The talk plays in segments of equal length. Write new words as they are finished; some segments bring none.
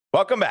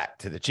Welcome back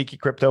to the Cheeky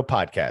Crypto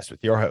Podcast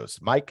with your hosts,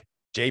 Mike,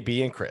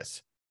 JB, and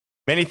Chris.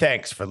 Many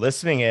thanks for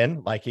listening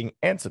in, liking,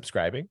 and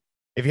subscribing.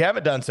 If you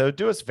haven't done so,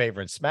 do us a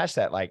favor and smash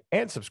that like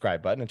and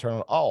subscribe button and turn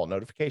on all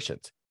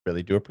notifications.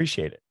 Really do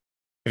appreciate it.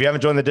 If you haven't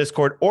joined the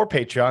Discord or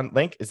Patreon,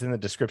 link is in the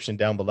description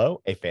down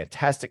below. A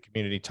fantastic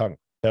community talking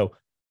so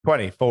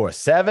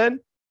 24/7.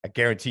 I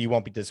guarantee you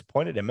won't be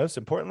disappointed. And most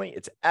importantly,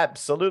 it's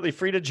absolutely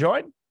free to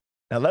join.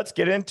 Now let's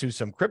get into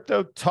some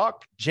crypto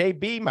talk.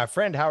 JB, my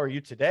friend, how are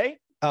you today?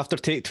 After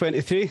take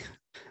 23,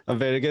 I'm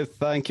very good.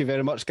 Thank you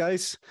very much,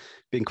 guys.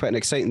 Been quite an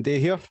exciting day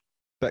here.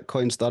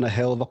 Bitcoin's done a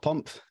hell of a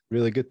pump.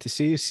 Really good to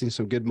see. Seen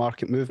some good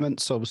market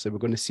movements. Obviously, we're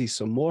going to see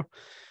some more.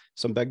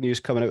 Some big news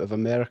coming out of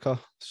America.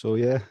 So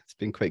yeah, it's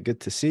been quite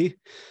good to see.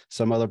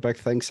 Some other big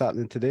things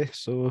happening today.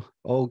 So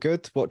all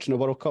good. Watching the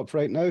World Cup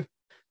right now.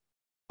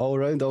 All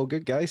around, all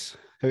good, guys.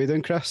 How are you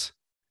doing, Chris?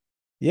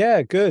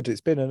 Yeah, good.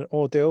 It's been an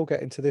ordeal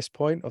getting to this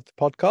point of the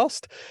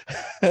podcast.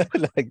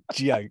 Like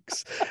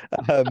jokes.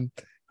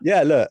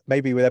 Yeah, look,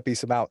 maybe there'll be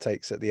some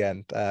outtakes at the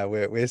end.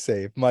 We'll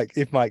see if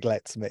Mike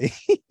lets me.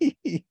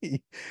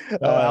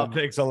 No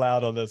outtakes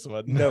allowed on this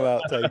one. No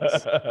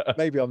outtakes.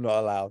 Maybe I'm not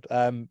allowed.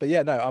 But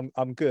yeah, no,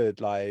 I'm good.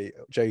 Like,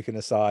 joking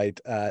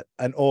aside,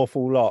 an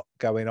awful lot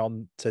going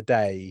on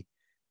today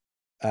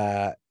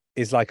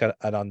is like an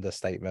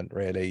understatement,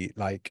 really.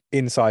 Like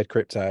inside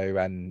crypto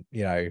and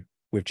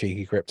with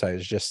Cheeky Crypto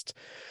is just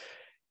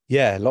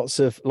lots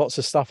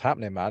of stuff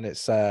happening, man.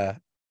 It's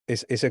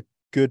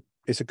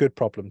a good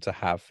problem to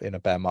have in a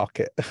bear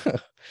market.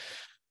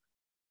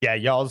 Yeah,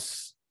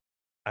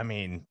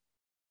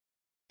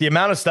 the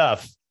amount of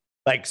stuff,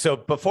 so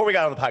before we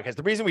got on the podcast,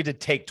 the reason we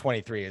did take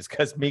 23 is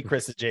because me,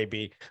 Chris, and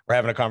JB were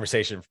having a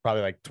conversation for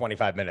probably like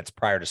 25 minutes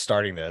prior to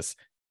starting this.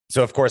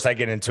 So of course I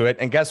get into it,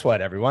 and guess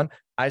what, everyone?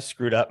 I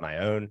screwed up my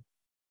own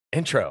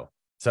intro.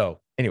 So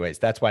anyways,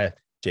 that's why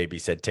JB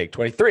said take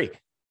 23.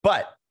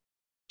 But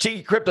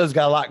Cheeky Crypto's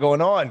got a lot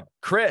going on.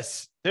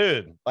 Chris,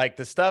 dude, like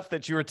the stuff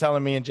that you were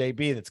telling me and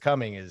JB that's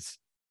coming is,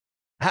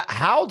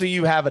 how do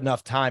you have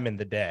enough time in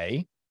the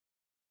day,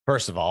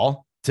 first of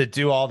all, to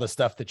do all the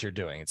stuff that you're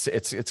doing?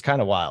 It's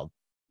kind of wild.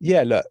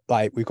 Yeah, look,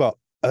 like we've got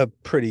a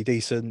pretty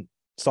decent,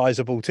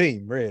 sizable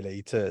team,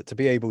 really. To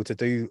be able to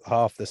do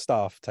half the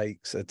stuff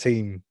takes a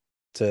team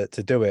to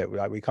do it.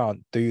 Like, we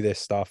can't do this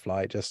stuff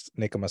like just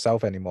Nick and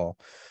myself anymore.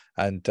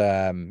 And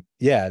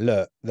yeah,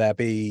 look, there'll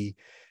be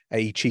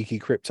a Cheeky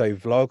Crypto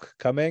vlog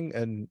coming,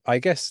 and I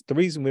guess the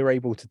reason we were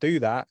able to do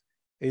that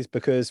is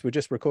because we're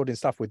just recording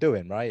stuff we're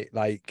doing, right?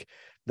 Like,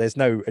 there's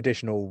no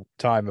additional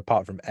time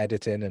apart from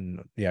editing,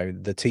 and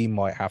the team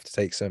might have to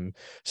take some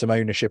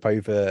ownership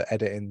over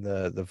editing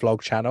the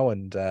vlog channel,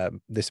 and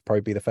this will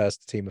probably be the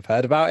first the team have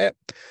heard about it.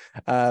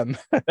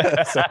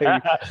 So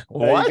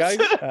what? There you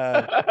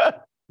go.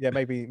 Yeah,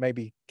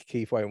 maybe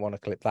Keith won't want to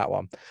clip that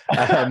one.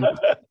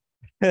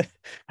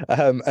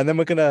 And then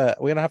we're gonna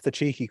have the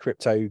Cheeky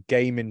Crypto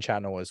gaming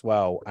channel as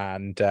well.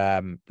 And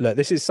look,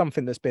 this is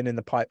something that's been in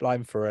the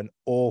pipeline for an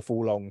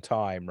awful long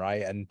time,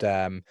 right?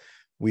 And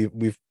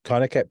we've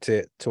kind of kept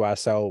it to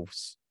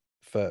ourselves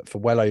for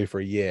well over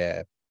a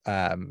year.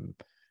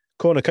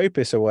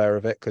 Cornucopis are aware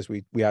of it because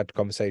we had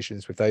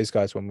conversations with those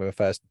guys when we were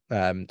first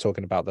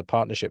talking about the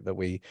partnership that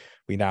we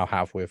now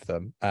have with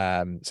them.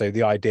 So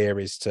the idea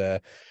is to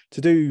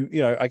do,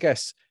 I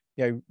guess,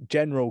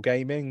 general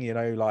gaming,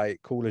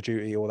 like Call of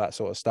Duty, all that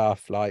sort of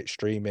stuff, like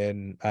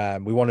streaming.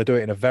 We want to do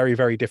it in a very,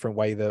 very different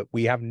way that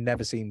we have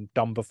never seen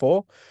done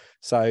before.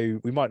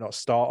 So we might not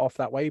start off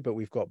that way, but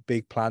we've got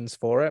big plans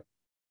for it.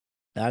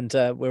 And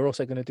we're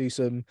also going to do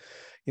some,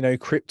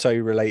 crypto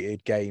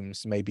related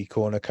games, maybe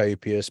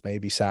Cornucopias,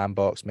 maybe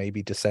Sandbox,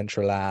 maybe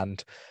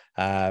Decentraland,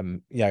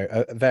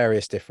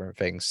 various different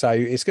things. So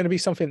it's going to be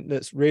something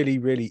that's really,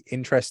 really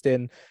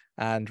interesting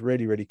and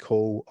really, really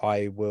cool.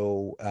 I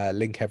will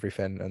link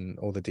everything and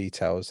all the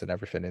details and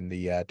everything in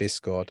the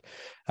Discord.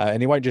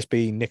 And it won't just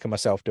be Nick and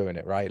myself doing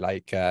it, right?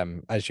 Like,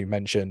 as you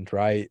mentioned,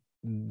 right?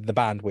 The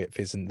bandwidth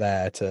isn't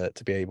there to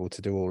be able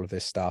to do all of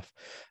this stuff.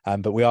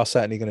 But we are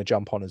certainly going to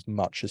jump on as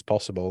much as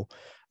possible,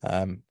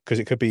 because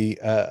it could be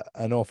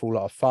an awful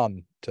lot of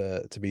fun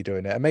to be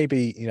doing it. And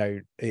maybe,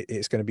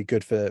 it's going to be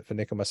good for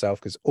Nick and myself,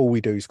 because all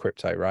we do is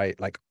crypto, right?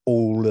 Like,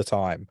 all the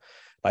time.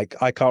 Like,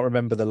 I can't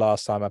remember the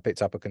last time I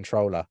picked up a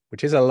controller,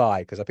 which is a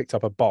lie, because I picked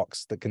up a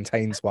box that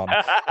contains one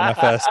when I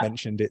first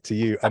mentioned it to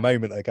you a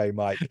moment ago,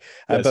 Mike.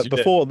 Yes, but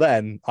before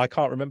then, I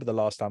can't remember the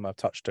last time I've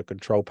touched a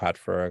control pad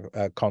for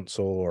a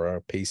console or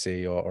a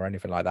PC or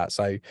anything like that.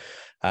 So,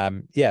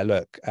 yeah,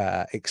 look,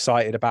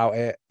 excited about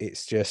it.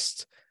 It's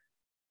just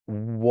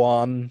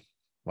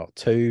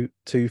two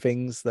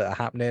things that are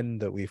happening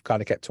that we've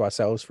kind of kept to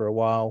ourselves for a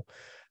while.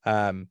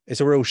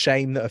 It's a real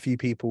shame that a few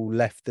people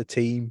left the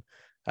team,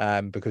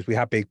 because we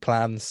had big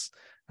plans.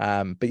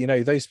 But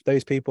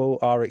those people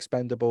are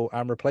expendable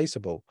and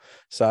replaceable.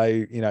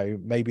 So,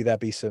 maybe there'll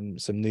be some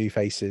new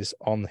faces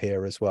on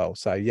here as well.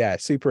 So yeah,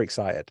 super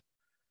excited.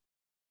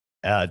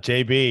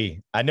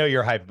 JB, I know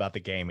you're hyped about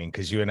the gaming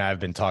because you and I have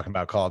been talking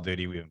about Call of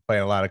Duty. We've been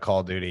playing a lot of Call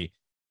of Duty.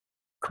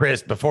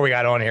 Chris, before we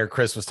got on here,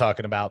 Chris was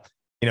talking about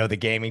you know, the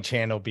gaming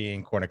channel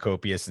being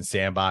Cornucopias and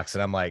Sandbox.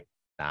 And I'm like,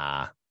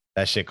 nah,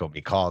 that shit gonna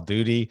be Call of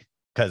Duty,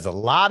 because a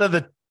lot of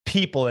the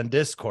people in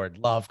Discord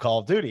love Call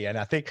of Duty. And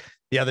I think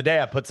the other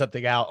day I put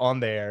something out on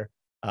there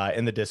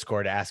in the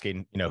Discord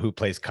asking, you know, who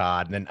plays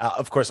COD. And then,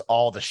 of course,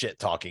 all the shit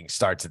talking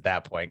starts at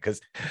that point, because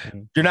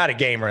you're not a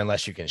gamer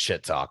unless you can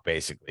shit talk,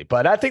 basically.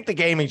 But I think the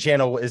gaming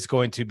channel is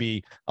going to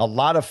be a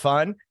lot of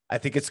fun. I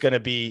think it's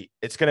going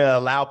to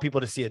allow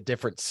people to see a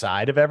different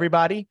side of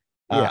everybody.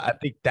 I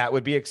think that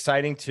would be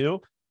exciting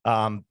too.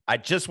 I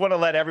just want to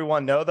let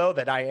everyone know, though,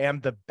 that I am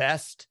the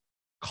best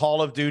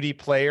Call of Duty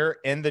player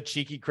in the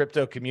Cheeky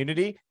Crypto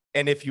community.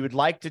 And if you would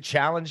like to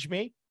challenge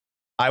me,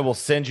 I will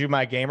send you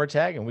my gamer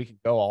tag and we can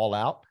go all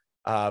out.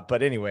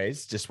 But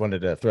anyways, just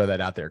wanted to throw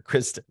that out there.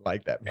 Chris didn't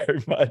like that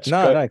very much.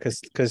 No,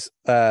 because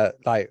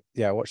like,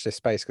 yeah, watch this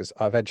space, because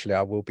eventually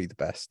I will be the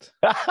best.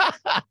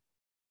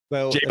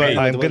 Well, but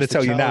I'm going to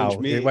tell you now,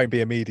 me, it won't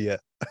be immediate.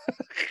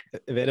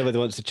 If anybody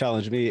wants to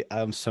challenge me,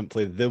 I'm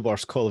simply the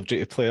worst Call of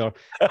Duty player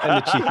in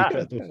the Cheeky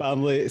Crypto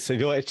family. So if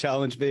you want to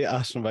challenge me,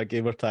 ask for my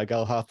gamer tag.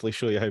 I'll happily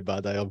show you how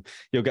bad I am.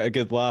 You'll get a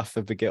good laugh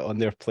if we get on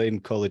there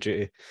playing Call of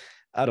Duty.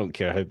 I don't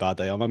care how bad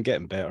I am. I'm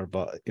getting better,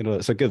 but you know,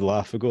 it's a good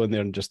laugh. We go in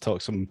there and just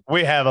talk some.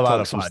 We have a lot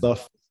of fun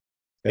stuff.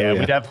 Yeah,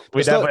 we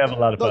definitely have a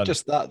lot of fun. Not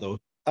just that though.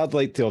 I'd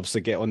like to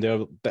obviously get on there.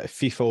 A bit of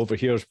FIFA over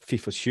here.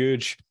 FIFA's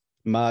huge.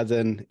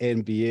 Madden,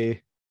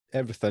 NBA,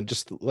 everything.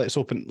 Just let's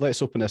open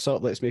this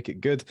up. Let's make it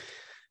good.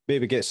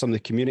 Maybe get some of the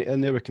community in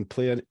there. We can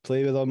play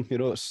with them. You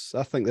know,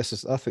 I think this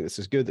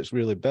is good. It's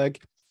really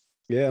big.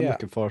 Yeah, I'm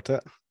looking forward to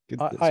it. Good,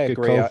 I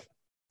agree.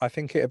 I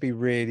think it'd be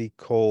really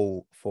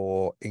cool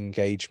for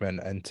engagement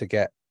and to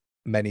get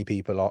many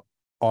people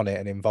on it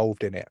and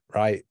involved in it,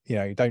 right? You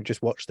know, you don't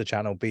just watch the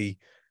channel, be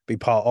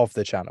part of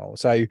the channel.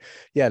 So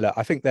yeah, look,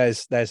 I think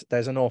there's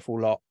an awful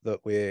lot that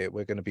we're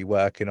going to be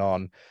working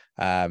on.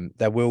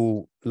 There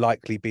will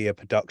likely be a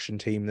production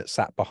team that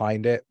sat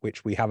behind it,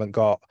 which we haven't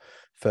got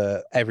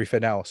for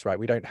everything else, right?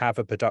 We don't have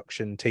a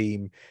production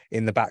team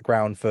in the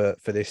background for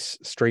this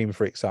stream,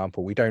 for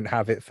example. We don't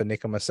have it for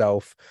Nick and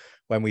myself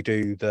when we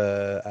do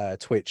the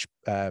Twitch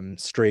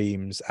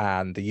streams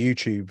and the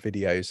YouTube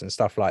videos and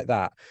stuff like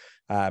that.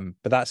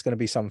 But that's going to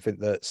be something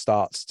that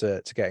starts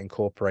to get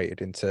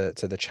incorporated into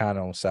the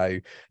channel. So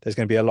there's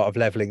going to be a lot of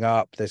leveling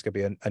up. There's going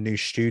to be a new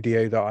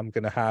studio that I'm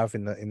going to have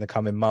in the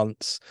coming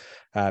months.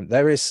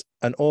 There is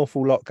an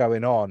awful lot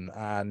going on,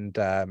 and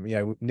you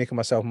know, Nick and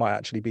myself might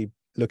actually be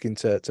looking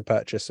to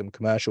purchase some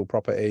commercial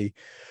property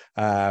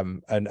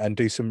and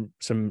do some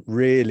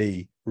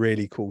really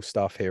cool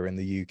stuff here in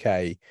the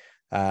UK.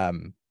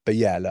 But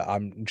yeah, look,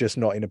 I'm just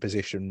not in a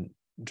position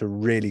to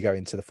really go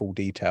into the full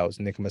details.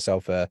 Nick and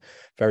myself are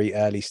very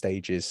early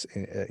stages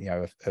you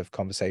know, of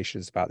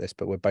conversations about this,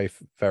 but we're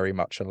both very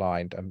much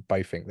aligned and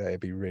both think that it'd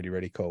be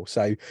really cool.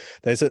 So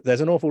there's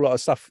an awful lot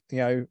of stuff, you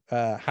know,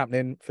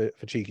 happening for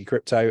Cheeky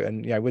Crypto,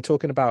 and you know, we're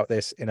talking about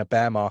this in a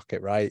bear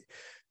market, right?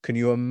 Can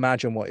you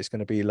imagine what it's going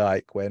to be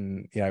like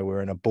when, you know,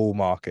 we're in a bull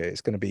market? It's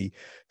going to be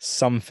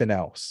something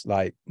else.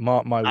 Like,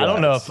 mark my words.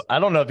 I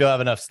don't know if you'll have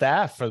enough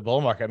staff for the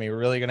bull market. I mean, we're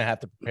really going to have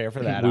to prepare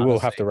for that. We will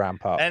have to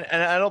ramp up. And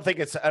I don't think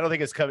it's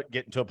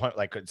getting to a point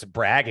like it's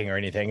bragging or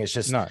anything. It's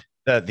just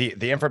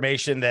the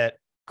information that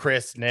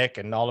Chris, Nick,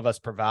 and all of us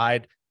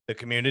provide the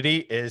community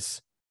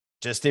is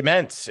just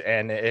immense.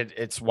 And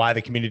it's why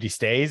the community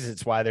stays.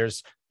 It's why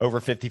there's over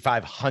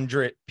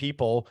 5,500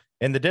 people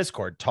in the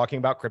Discord talking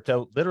about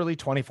crypto literally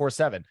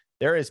 24/7.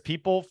 There is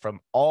people from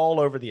all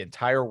over the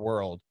entire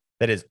world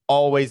that is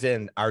always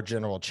in our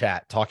general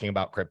chat talking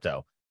about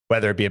crypto,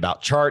 whether it be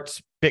about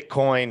charts,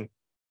 Bitcoin,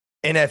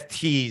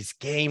 NFTs,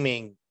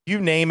 gaming,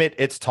 you name it,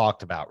 it's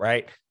talked about,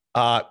 right?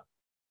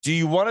 Do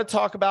you want to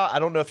talk about, I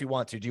don't know if you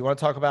want to, do you want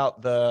to talk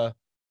about the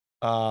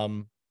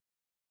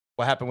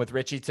what happened with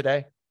Richie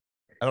today?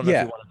 I don't know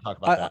if you want to talk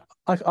about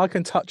that. I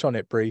can touch on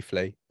it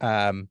briefly.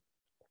 And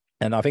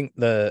I think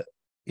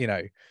you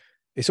know,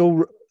 it's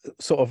all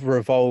sort of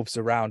revolves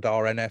around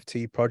our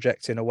NFT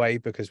project in a way,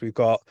 because we've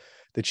got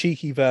the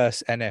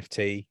Cheekyverse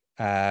NFT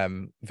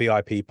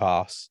VIP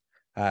pass.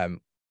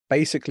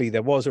 Basically,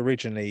 there was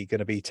originally going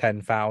to be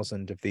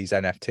 10,000 of these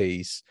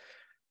NFTs.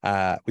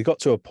 We got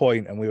to a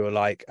point and we were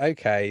like,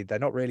 okay, they're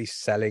not really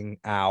selling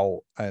out.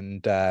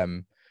 And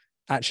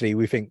actually,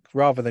 we think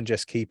rather than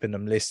just keeping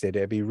them listed,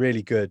 it'd be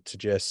really good to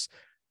just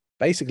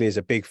basically, as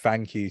a big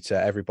thank you to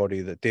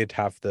everybody that did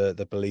have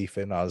the belief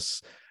in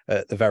us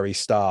at the very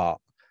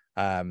start,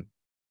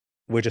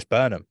 we'll just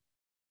burn them,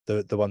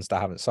 the ones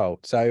that haven't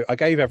sold. So I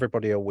gave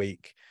everybody a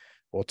week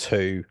or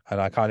two, and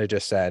I kind of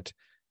just said,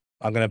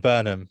 I'm going to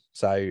burn them.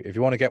 So if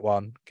you want to get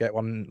one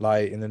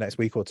like in the next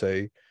week or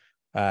two,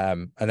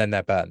 and then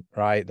they're burnt,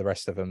 right? The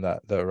rest of them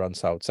that are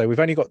unsold. So we've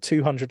only got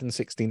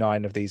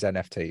 269 of these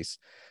NFTs.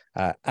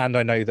 And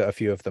I know that a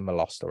few of them are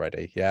lost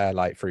already. Yeah,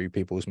 like through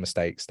people's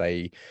mistakes.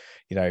 They,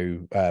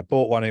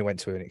 bought one and went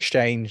to an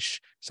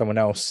exchange. Someone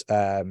else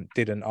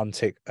didn't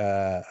untick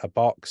a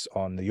box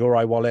on the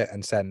Uri wallet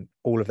and sent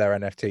all of their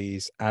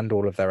NFTs and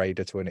all of their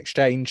ADA to an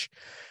exchange,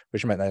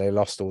 which meant that they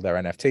lost all their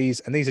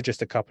NFTs. And these are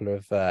just a couple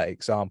of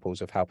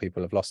examples of how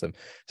people have lost them.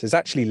 So it's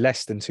actually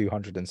less than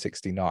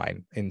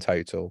 269 in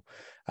total.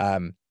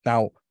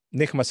 Now,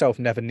 Nick and myself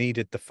never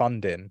needed the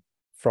funding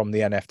from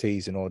the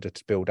NFTs in order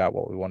to build out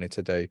what we wanted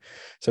to do.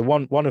 So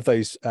one of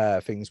those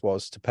things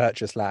was to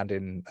purchase land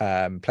in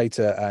play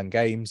to earn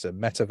games and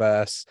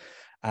metaverse,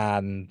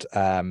 and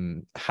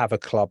have a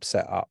club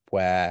set up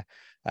where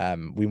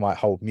we might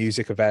hold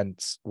music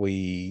events.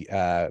 We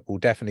will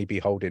definitely be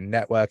holding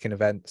networking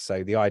events.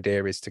 So the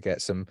idea is to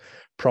get some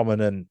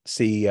prominent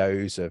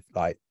CEOs of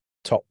like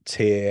top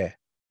tier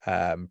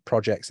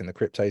projects in the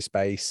crypto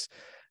space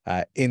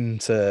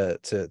into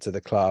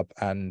the club,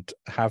 and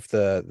have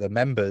the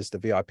members, the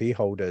VIP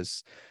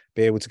holders,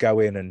 be able to go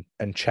in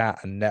and chat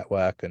and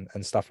network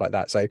and stuff like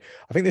that. So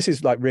I think this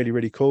is like really,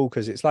 really cool,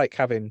 because it's like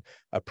having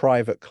a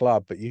private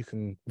club, but you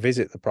can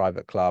visit the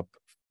private club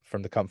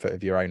from the comfort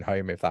of your own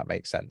home, if that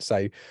makes sense.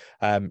 So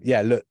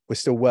yeah, look, we're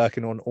still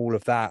working on all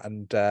of that,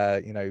 and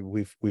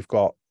we've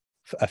got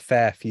a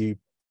fair few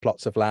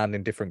plots of land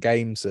in different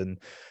games and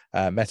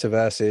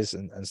metaverses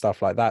and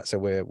stuff like that. So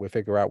we're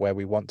figuring out where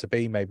we want to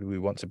be. Maybe we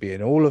want to be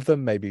in all of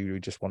them, maybe we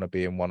just want to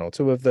be in one or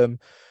two of them,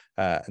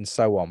 and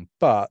so on.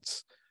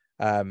 But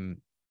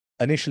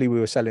initially we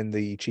were selling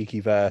the Cheeky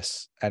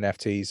Verse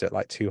NFTs at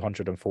like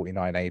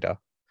 249 ADA,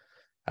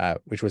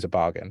 which was a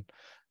bargain.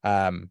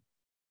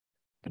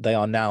 They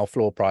are now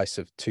floor price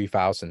of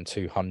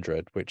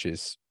 2,200, which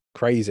is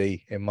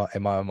crazy in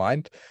my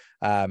mind.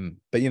 But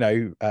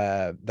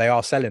they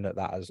are selling at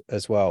that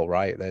as well,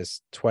 right?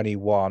 There's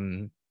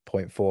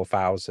 21.4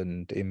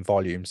 thousand in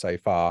volume so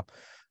far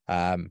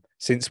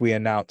since we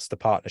announced the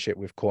partnership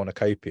with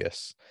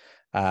Cornucopias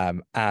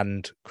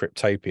and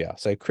Cryptopia.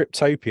 So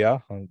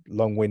Cryptopia, I'm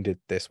long-winded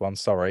this one,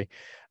 sorry.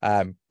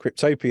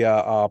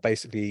 Cryptopia are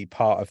basically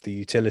part of the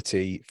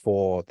utility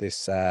for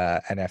this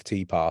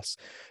NFT pass.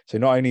 So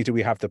not only do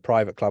we have the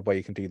private club where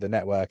you can do the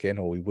networking,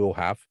 or we will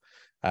have,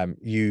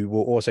 you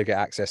will also get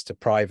access to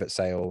private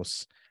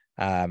sales,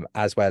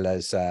 as well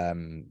as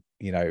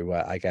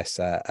I guess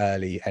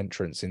early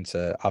entrance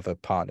into other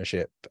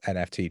partnership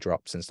NFT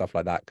drops and stuff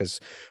like that,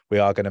 because we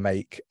are going to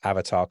make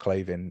avatar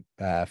clothing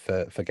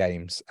for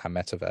games and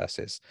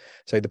metaverses.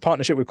 So the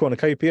partnership with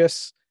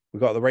Cornucopias, we've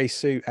got the race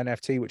suit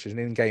NFT, which is an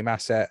in-game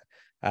asset.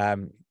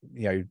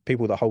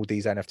 People that hold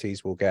these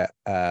NFTs will get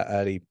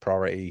early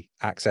priority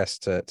access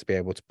to be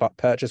able to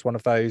purchase one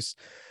of those.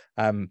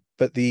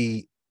 But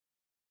the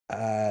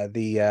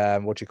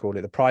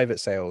the private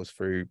sales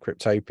through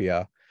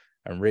Cryptopia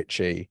and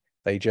Richie,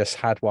 they just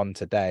had one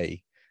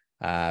today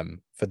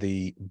for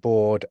the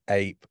Bored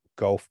Ape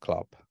Golf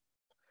Club,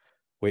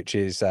 which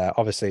is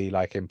obviously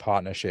like in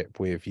partnership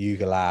with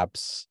Yuga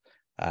Labs.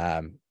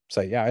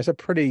 So yeah, it's a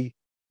pretty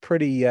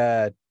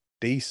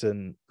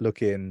decent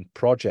looking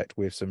project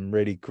with some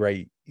really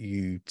great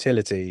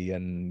utility,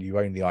 and you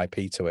own the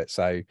IP to it.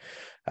 So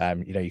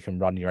you can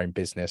run your own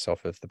business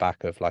off of the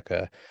back of like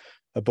a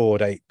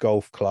Bored Ape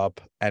Golf Club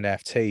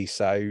NFT.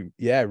 So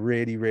yeah,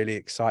 really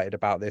excited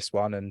about this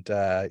one. And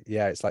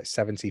yeah, it's like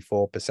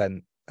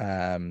 74%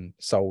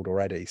 sold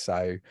already.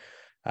 So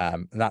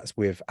that's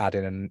with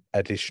adding an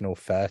additional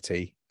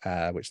 30,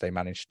 which they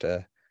managed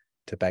to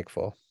beg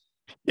for.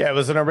 Yeah, it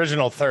was an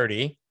original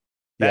 30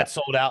 that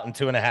sold out in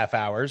 2.5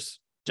 hours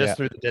just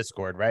through the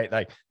Discord, right?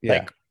 Like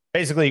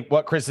basically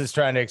what Chris is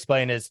trying to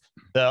explain is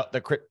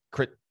the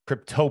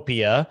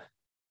Cryptopia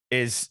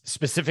is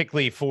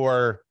specifically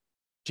for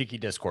Cheeky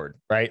Discord,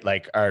 right?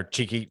 Like our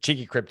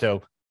cheeky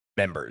crypto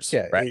members.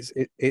 Yeah, right.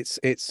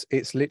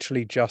 It's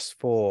literally just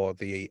for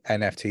the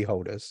NFT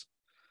holders.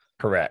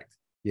 Correct.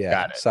 Yeah.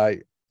 Got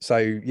it. So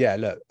yeah,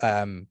 look,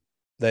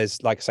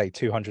 there's, like I say,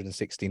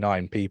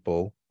 269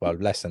 people. Well,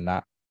 less than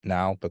that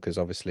now, because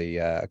obviously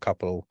a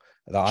couple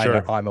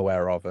that I'm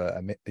aware of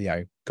are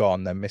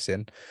gone, they're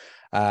missing.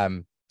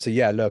 So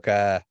yeah, look,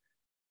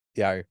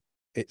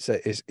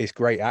 it's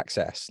great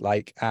access,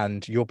 like,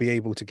 and you'll be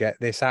able to get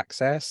this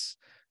access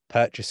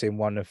purchasing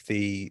one of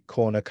the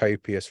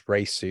Cornucopias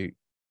race suit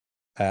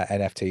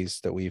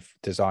NFTs that we've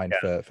designed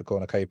for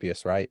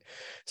Cornucopias, right?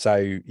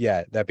 So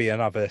yeah, there'll be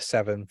another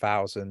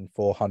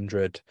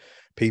 7,400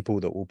 people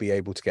that will be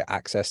able to get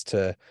access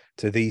to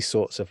these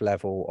sorts of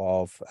level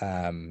of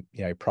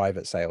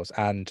private sales.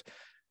 And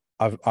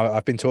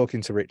I've been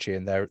talking to Richie,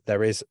 and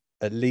there is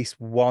at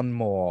least one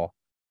more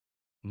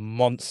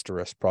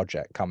monstrous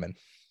project coming.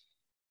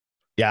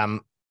 Yeah,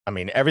 I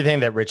mean,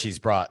 everything that Richie's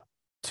brought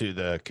to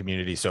the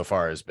community so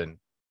far has been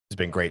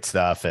great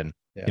stuff. And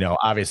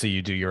obviously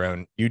you do your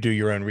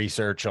own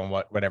research on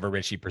whatever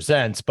Richie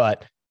presents,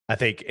 but I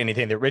think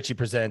anything that Richie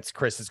presents,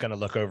 Chris is going to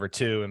look over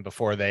too. And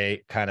before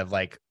they kind of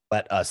like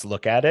let us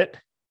look at it,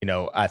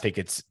 I think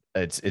it's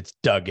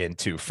dug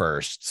into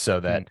first, so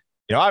that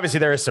obviously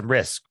there is some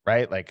risk,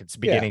 right? Like it's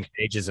beginning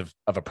stages of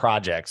a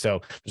project,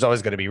 so there's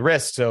always going to be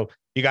risk. So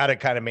you got to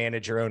kind of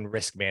manage your own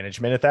risk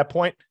management at that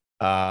point.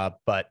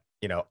 But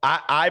you know,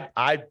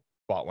 I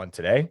bought one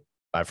today.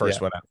 My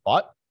first one I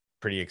bought.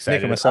 Pretty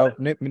excited.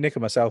 Nick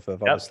and myself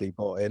have obviously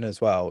bought in as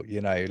well.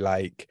 You know,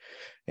 like,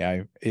 you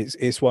know,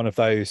 it's one of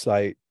those,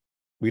 like,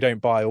 we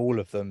don't buy all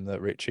of them that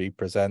Richie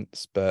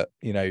presents, but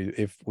you know,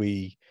 if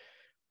we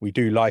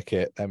do like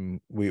it, then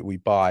we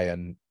buy.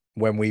 And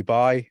when we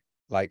buy,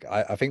 like,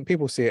 I think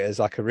people see it as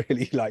like a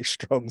really like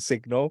strong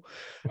signal,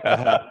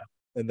 and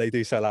they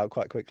do sell out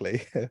quite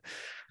quickly.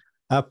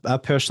 I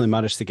personally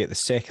managed to get the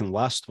second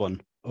last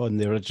one on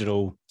the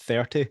original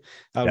 30.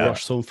 I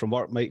rushed home from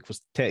work. Mike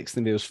was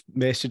texting me, was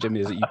messaging me,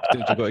 is that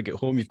you've got to get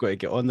home, you've got to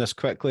get on this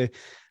quickly.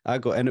 I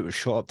got in, it was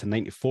shot up to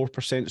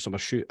 94%. So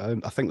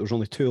I think there was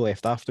only 2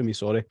 left after me,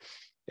 sorry.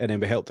 And then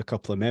we helped a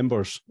couple of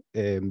members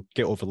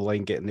get over the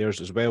line, getting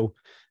theirs as well.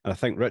 And I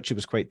think Richie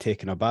was quite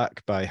taken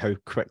aback by how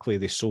quickly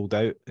they sold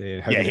out.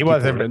 He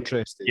wasn't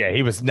interested. Yeah,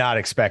 he was not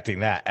expecting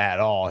that at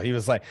all. He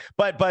was like,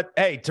 but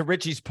hey, to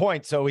Richie's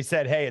point, so he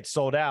said, hey, it's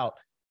sold out.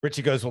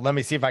 Richie goes, well, let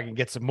me see if I can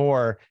get some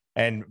more.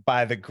 And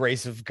by the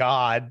grace of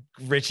God,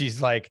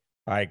 Richie's like,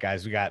 all right,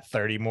 guys, we got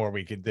 30 more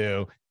we could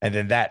do. And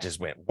then that just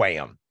went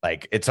wham.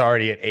 Like, it's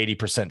already at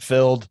 80%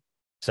 filled.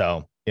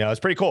 So, you know, it's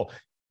pretty cool.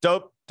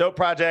 Dope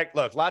project.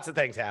 Look, lots of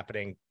things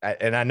happening.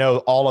 And I know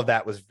all of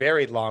that was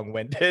very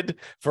long-winded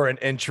for an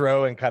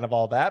intro and kind of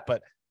all that.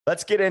 But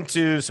let's get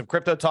into some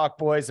crypto talk,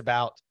 boys,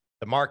 about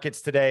the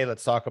markets today.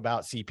 Let's talk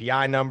about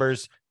CPI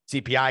numbers.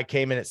 CPI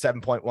came in at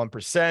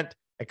 7.1%.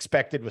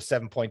 Expected was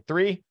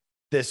 7.3.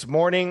 This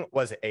morning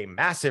was a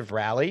massive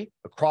rally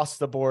across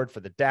the board for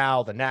the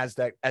Dow, the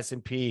NASDAQ,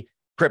 S&P,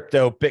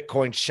 crypto.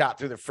 Bitcoin shot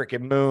through the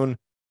freaking moon.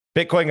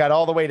 Bitcoin got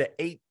all the way to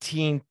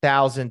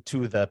 18,000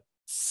 to the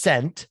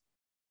cent,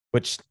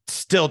 which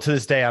still to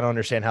this day, I don't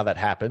understand how that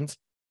happens,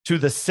 to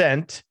the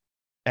cent.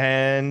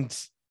 And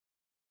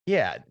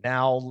yeah,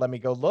 now let me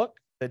go look.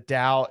 The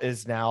Dow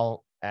is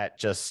now at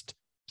just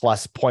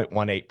plus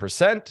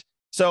 0.18%.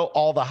 So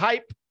all the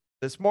hype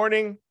this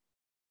morning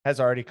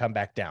has already come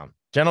back down.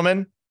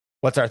 Gentlemen,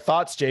 what's our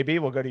thoughts? JB,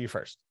 we'll go to you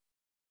first.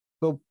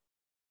 Well,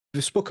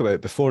 we spoke about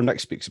it before. Nick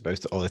speaks about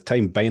it all the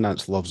time.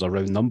 Binance loves a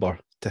round number.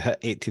 To hit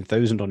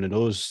 18,000 on the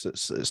nose,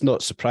 it's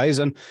not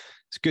surprising.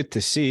 It's good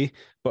to see.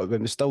 But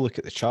when we still look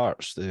at the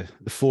charts, the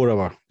 4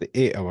 hour, the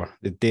 8 hour,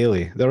 the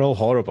daily, they're all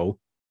horrible.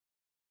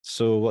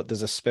 So what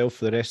does this spell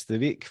for the rest of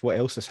the week? What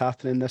else is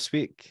happening this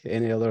week?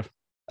 Any other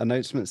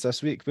announcements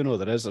this week? We know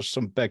there's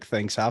some big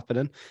things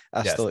happening.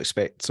 I still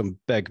expect some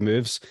big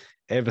moves.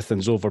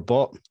 Everything's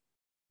overbought.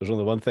 There's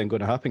only one thing going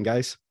to happen,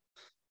 guys.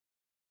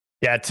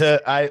 Yeah,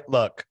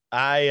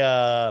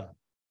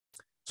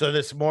 so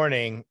this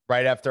morning,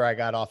 right after I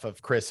got off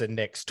of Chris and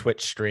Nick's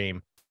Twitch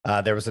stream,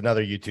 there was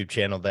another YouTube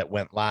channel that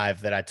went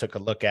live that I took a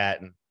look at,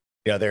 and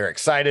you know, they're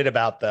excited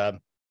about the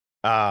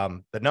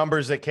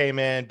numbers that came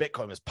in.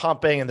 Bitcoin was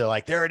pumping, and they're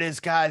like, there it is,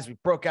 guys. We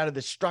broke out of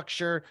this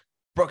structure,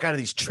 broke out of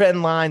these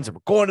trend lines, and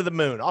we're going to the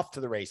moon, off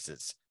to the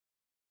races.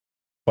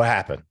 What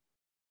happened?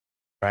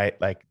 Right?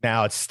 Like,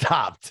 now it's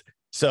stopped.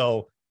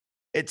 So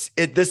this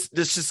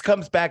just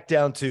comes back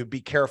down to be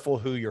careful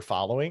who you're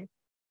following,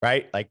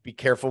 right? Like, be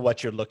careful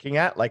what you're looking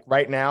at. Like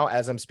right now,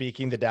 as I'm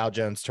speaking, the Dow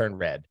Jones turned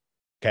red.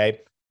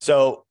 Okay.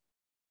 So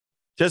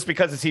just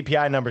because the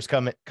CPI numbers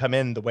come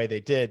in the way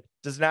they did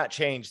does not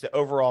change the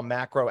overall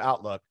macro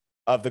outlook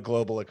of the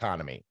global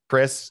economy.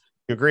 Chris,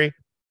 you agree?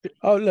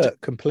 Oh,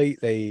 look,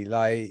 completely.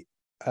 Like,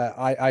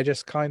 I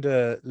just kind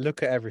of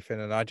look at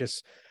everything, and I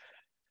just,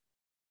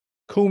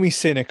 call me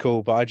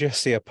cynical, but I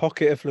just see a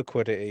pocket of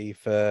liquidity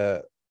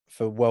for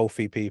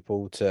wealthy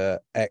people to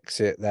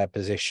exit their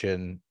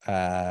position,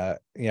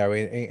 you know,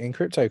 in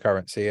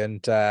cryptocurrency.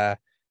 And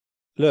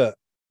look,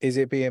 is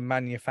it being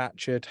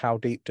manufactured? How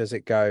deep does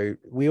it go?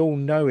 We all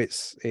know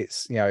it's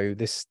you know,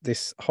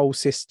 this whole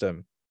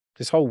system,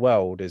 this whole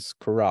world is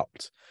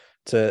corrupt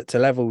to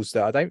levels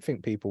that I don't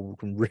think people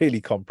can really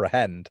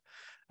comprehend.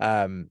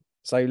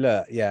 So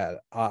look, yeah,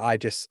 I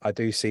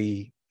do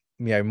see,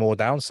 you know, more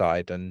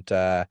downside, and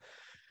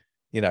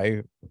you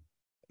know,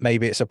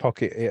 maybe it's a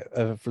pocket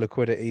of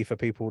liquidity for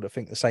people that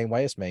think the same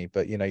way as me,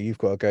 but you know, you've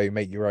got to go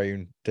make your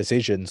own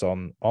decisions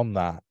on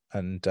that.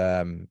 And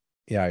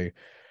you know,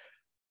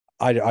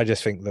 I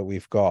just think that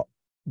we've got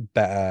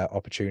better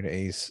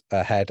opportunities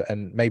ahead,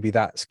 and maybe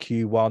that's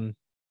Q1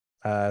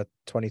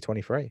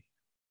 2023.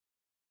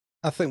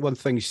 I think one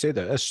thing you say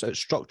there, it's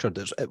structured,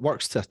 it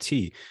works to a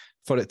T.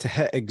 For it to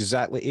hit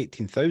exactly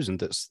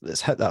 18,000,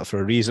 it's hit that for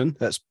a reason.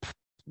 That's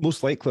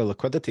most likely a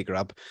liquidity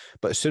grab.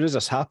 But as soon as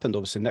this happened,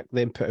 obviously Nick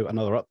then put out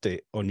another update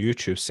on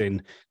YouTube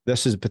saying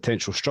this is a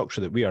potential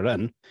structure that we are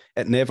in.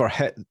 It never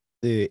hit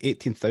the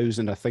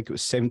 18,000. I think it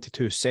was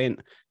 72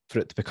 cent for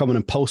it to become an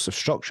impulsive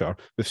structure.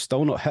 We've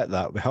still not hit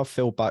that. We have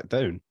fell back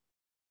down.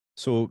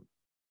 So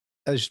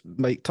as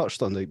Mike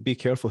touched on, like, be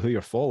careful who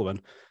you're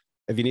following.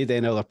 If you need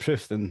any other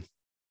proof, then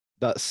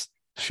that's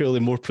surely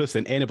more proof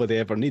than anybody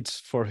ever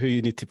needs for who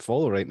you need to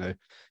follow right now.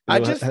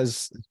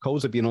 His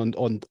calls have been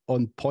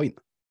on point.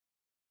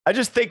 I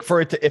just think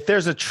for it to, if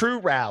there's a true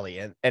rally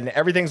and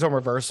everything's on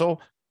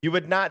reversal, you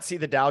would not see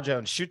the Dow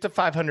Jones shoot to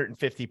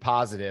 550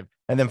 positive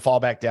and then fall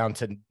back down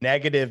to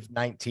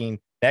 -19,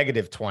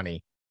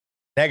 -20,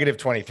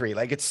 -23.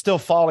 Like it's still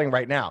falling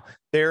right now.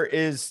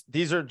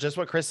 These are just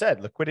what Chris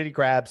said, liquidity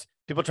grabs,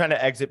 people trying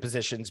to exit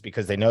positions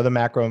because they know the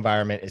macro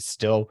environment is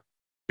still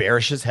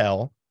bearish as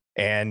hell.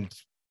 And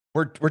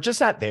we're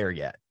just not there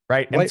yet.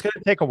 Right. And it's going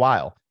to take a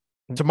while.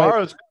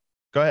 Tomorrow's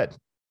go ahead.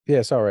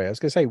 Yeah, sorry. I was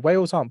going to say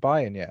whales aren't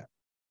buying yet.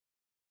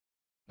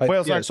 Like,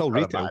 whales yeah, aren't it's all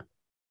retail.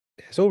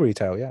 It's all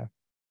retail, yeah.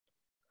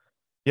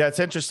 Yeah, it's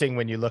interesting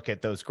when you look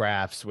at those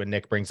graphs when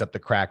Nick brings up the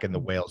crack in the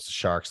whales, the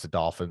sharks, the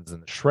dolphins,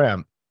 and the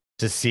shrimp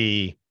to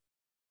see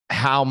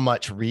how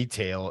much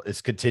retail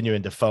is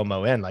continuing to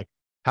FOMO in. Like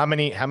how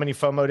many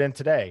FOMO'd in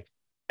today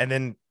and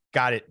then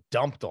got it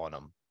dumped on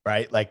them,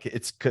 right? Like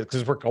it's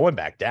because we're going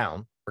back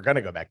down. We're going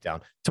to go back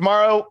down.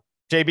 Tomorrow,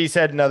 JB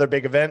said another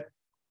big event,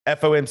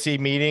 FOMC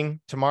meeting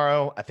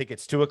tomorrow. I think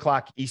it's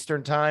 2:00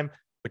 Eastern time,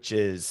 which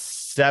is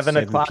 7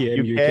 o'clock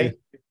UK,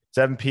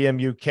 7 p.m.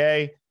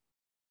 UK.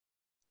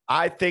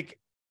 I think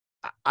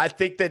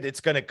that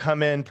it's going to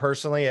come in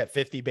personally at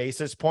 50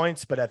 basis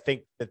points, but I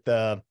think that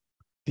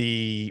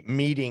the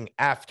meeting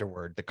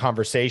afterward, the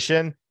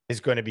conversation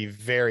is going to be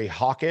very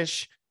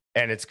hawkish,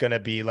 and it's going to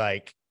be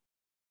like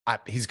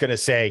he's going to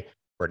say,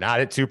 we're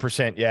not at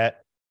 2%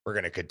 yet. We're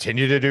going to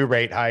continue to do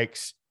rate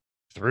hikes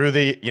through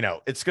the,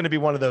 it's going to be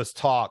one of those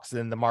talks.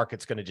 Then the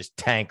market's going to just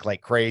tank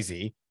like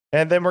crazy.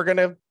 And then we're going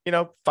to,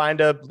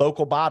 find a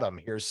local bottom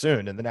here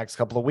soon in the next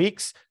couple of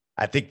weeks.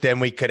 I think then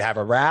we could have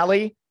a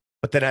rally,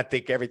 but then I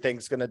think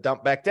everything's going to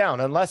dump back down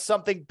unless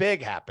something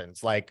big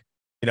happens. Like,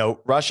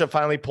 Russia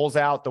finally pulls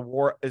out, the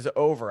war is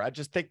over. I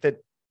just think that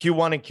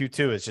Q1 and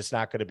Q2 is just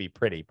not going to be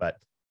pretty, but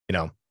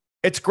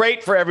it's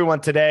great for everyone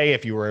today.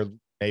 If you were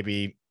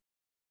maybe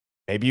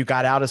you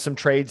got out of some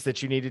trades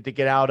that you needed to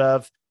get out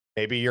of,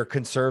 maybe you're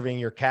conserving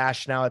your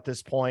cash now at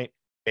this point.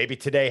 Maybe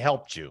today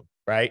helped you,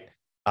 right?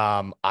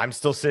 I'm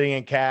still sitting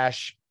in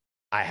cash.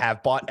 I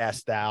have bought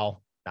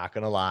SDAO. Not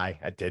going to lie.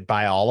 I did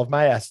buy all of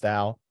my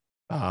SDAO.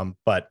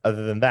 But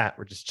other than that,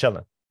 we're just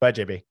chilling. Go ahead,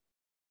 JB.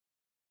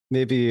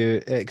 Maybe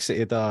you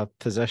exited a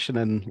position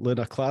in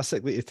Luna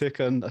Classic that you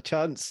took on a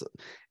chance,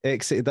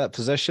 exited that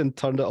position,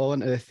 turned it all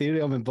into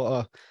Ethereum and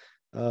bought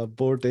a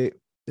Bored Ape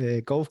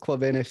golf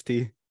club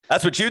NFT.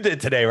 That's what you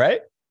did today,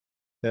 right?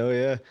 Hell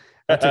yeah.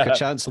 I took a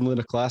chance on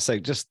Luna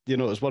Classic. Just, it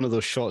was one of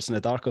those shots in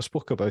the dark. I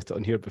spoke about it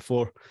on here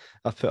before.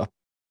 I put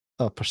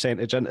a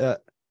percentage into it,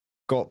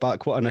 got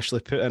back what I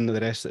initially put in, the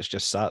rest it's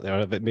just sat there.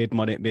 If it made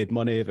money, it made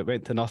money. If it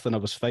went to nothing, I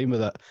was fine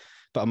with it.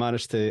 But I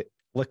managed to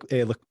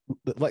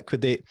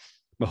liquidate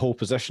my whole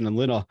position in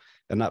Luna,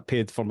 and that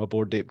paid for my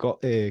Bored Ape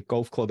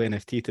golf club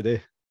NFT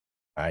today.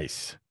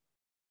 Nice.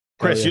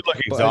 Chris, you look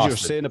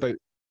exhausted.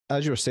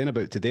 As you were saying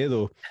about today,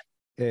 though,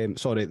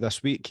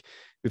 this week,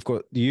 we've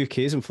got the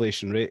UK's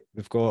inflation rate.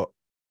 We've got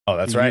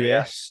that's right.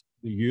 US,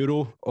 the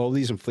Euro, all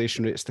these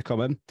inflation rates to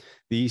come in.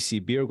 The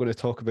ECB are going to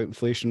talk about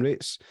inflation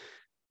rates.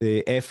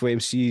 The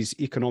FOMC's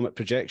economic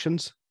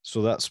projections.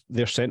 So that's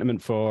their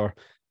sentiment for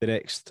the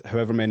next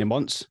however many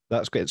months.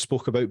 That's getting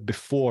spoke about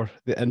before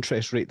the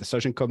interest rate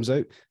decision comes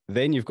out.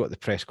 Then you've got the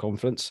press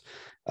conference.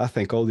 I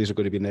think all these are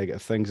going to be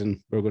negative things,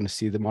 and we're going to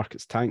see the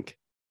markets tank.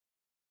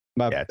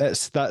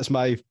 That's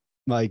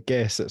my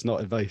guess. It's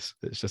not advice.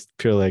 It's just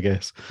purely a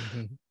guess.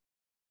 Mm-hmm.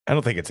 I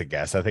don't think it's a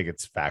guess. I think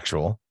it's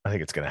factual. I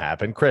think it's going to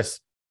happen. Chris,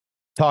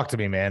 talk to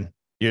me, man.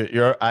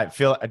 I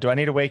feel. Do I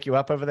need to wake you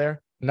up over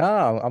there?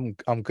 No,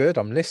 I'm good.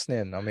 I'm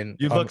listening. I mean,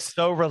 you look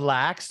so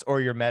relaxed,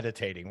 or you're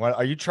meditating. What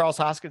are you, Charles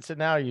Hoskinson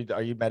now?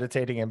 Are you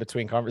meditating in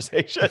between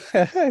conversations?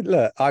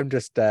 Look, I'm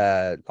just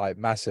like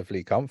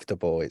massively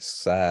comfortable.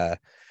 It's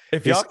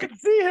if y'all can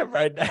see him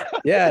right now.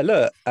 Yeah,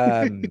 look,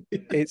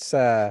 it's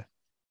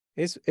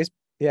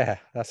yeah,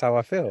 that's how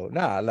I feel.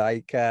 Nah,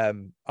 like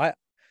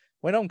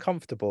when I'm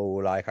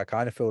comfortable, like I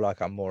kind of feel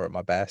like I'm more at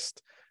my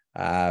best.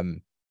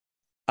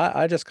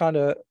 I just kind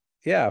of,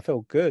 I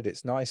feel good.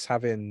 It's nice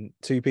having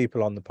two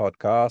people on the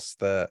podcast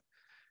that,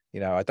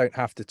 I don't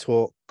have to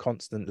talk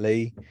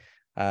constantly,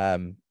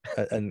 and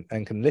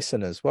can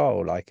listen as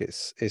well. Like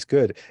it's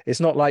good. It's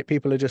not like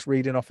people are just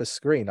reading off a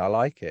screen. I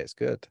like it. It's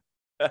good.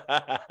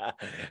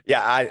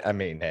 Yeah. I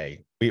mean,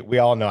 hey, we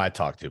all know I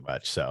talk too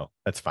much, so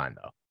that's fine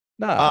though.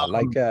 No,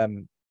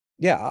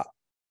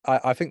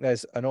 I think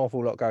there's an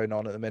awful lot going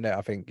on at the minute.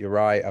 I think you're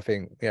right. I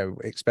think,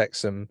 expect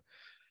some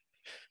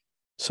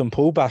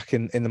pullback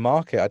in the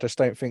market. I just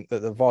don't think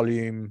that the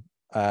volume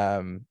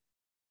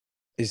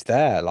is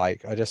there.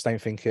 Like, I just don't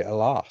think it'll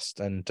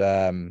last.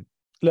 And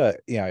look,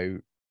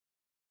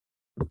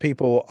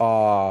 people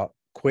are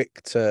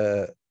quick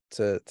to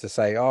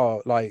say,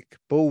 oh, like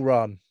bull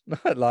run,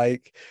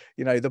 like,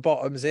 the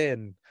bottom's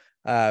in.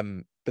 But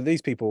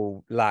these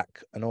people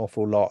lack an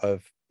awful lot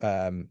of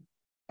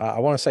I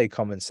want to say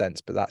common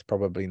sense, but that's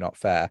probably not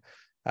fair.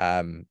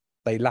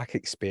 They lack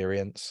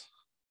experience.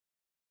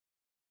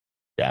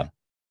 Yeah.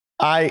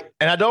 I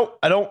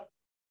don't.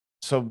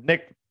 So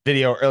Nick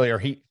video earlier,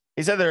 he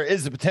said there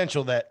is the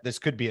potential that this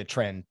could be a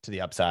trend to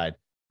the upside.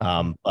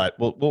 But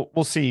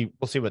we'll see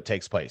what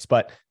takes place.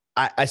 But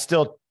I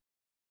still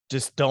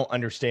just don't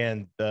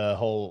understand the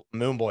whole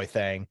moon boy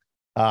thing.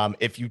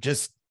 If you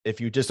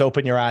just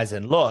open your eyes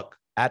and look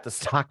at the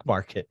stock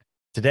market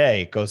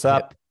today, it goes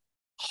up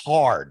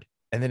hard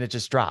and then it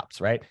just drops,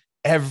 right?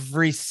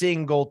 Every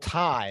single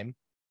time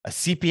a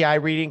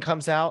CPI reading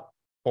comes out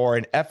or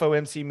an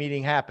FOMC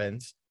meeting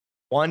happens,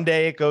 one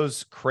day it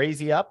goes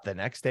crazy up, the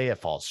next day it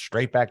falls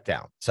straight back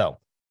down. So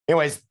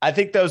anyways, I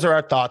think those are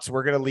our thoughts.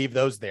 We're going to leave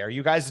those there.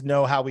 You guys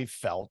know how we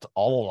felt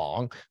all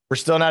along. We're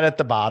still not at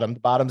the bottom. The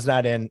bottom's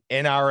not in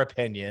our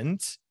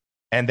opinions,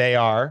 and they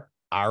are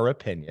our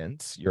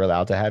opinions. You're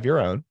allowed to have your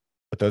own,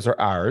 but those are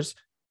ours.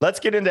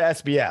 Let's get into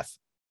SBF.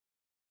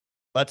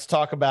 Let's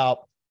talk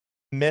about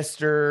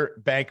Mr.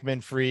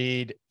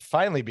 Bankman-Fried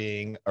finally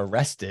being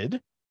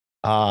arrested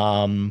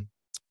down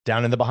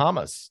in the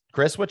Bahamas.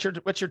 Chris, what's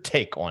your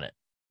take on it?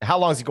 How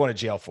long is he going to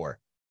jail for?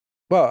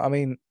 Well, I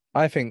mean,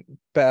 I think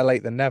better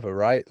late than never,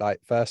 right?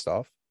 Like, first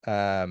off,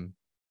 you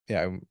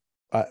know,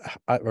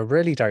 I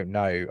really don't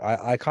know.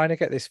 I kind of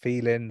get this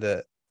feeling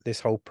that this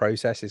whole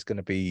process is going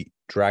to be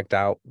dragged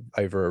out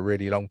over a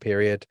really long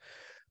period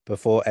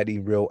before any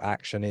real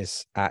action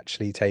is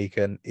actually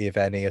taken, if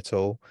any at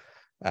all.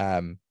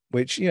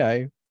 Which, you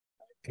know,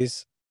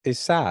 is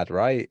sad,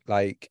 right?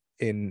 Like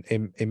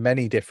in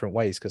many different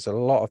ways, because a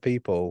lot of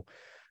people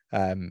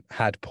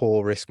had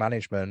poor risk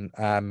management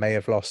and may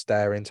have lost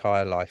their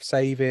entire life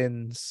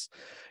savings,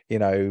 you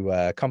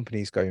know,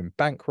 companies going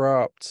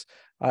bankrupt.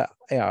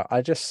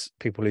 I just,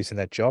 people losing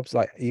their jobs.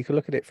 Like, you can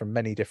look at it from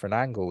many different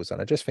angles,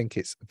 and I just think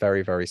it's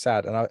very, very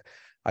sad. And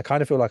I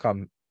kind of feel like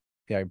I'm,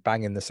 you know,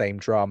 banging the same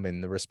drum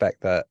in the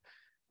respect that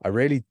I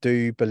really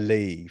do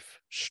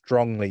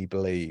strongly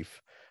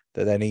believe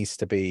that there needs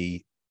to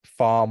be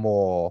far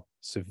more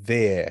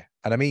severe,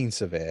 and I mean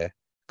severe,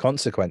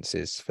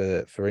 consequences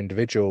for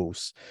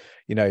individuals,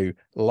 you know,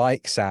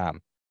 like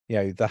Sam, you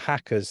know, the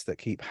hackers that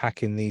keep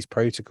hacking these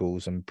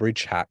protocols and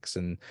bridge hacks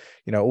and,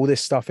 you know, all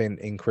this stuff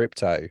in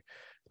crypto.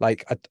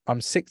 Like,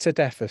 I'm sick to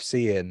death of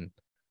seeing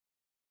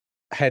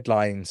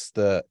headlines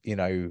that, you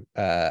know,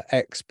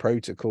 X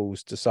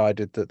protocols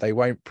decided that they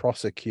won't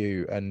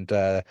prosecute and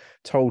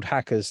told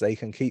hackers they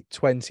can keep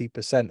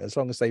 20% as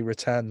long as they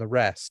return the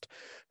rest.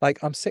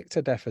 Like, I'm sick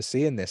to death of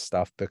seeing this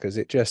stuff, because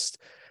it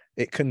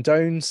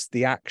condones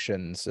the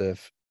actions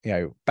of, you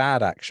know,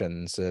 bad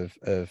actions of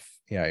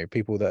you know,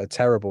 people that are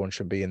terrible and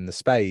should be in the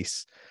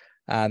space,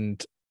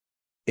 and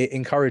it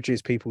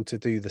encourages people to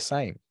do the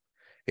same.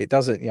 It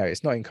doesn't, you know,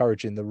 it's not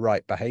encouraging the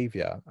right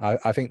behavior.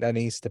 I think there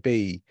needs to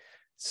be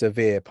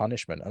severe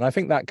punishment, and I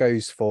think that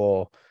goes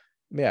for,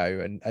 you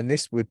know, and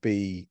this would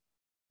be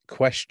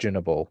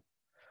questionable,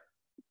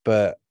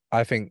 but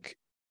I think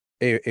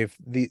if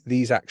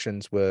these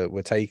actions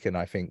were taken,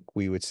 I think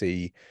we would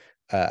see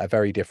a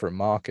very different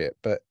market.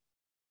 But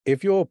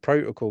if your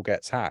protocol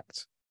gets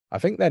hacked, I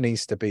think there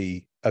needs to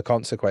be a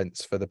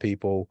consequence for the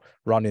people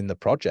running the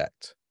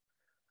project.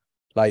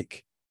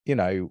 Like, you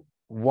know,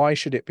 why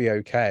should it be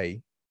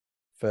okay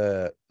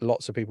for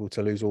lots of people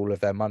to lose all of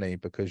their money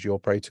because your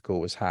protocol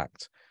was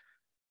hacked?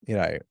 You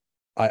know,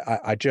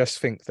 I just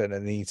think that there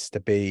needs to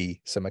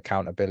be some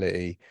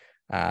accountability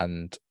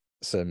and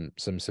some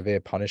severe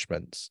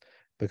punishments,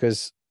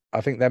 because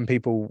I think then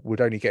people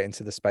would only get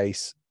into the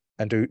space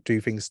and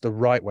do things the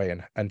right way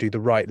and do the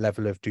right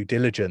level of due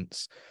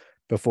diligence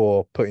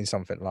before putting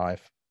something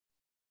live.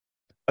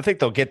 I think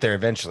they'll get there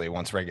eventually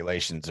once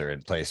regulations are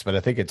in place. But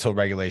I think until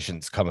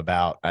regulations come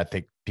about, I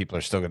think people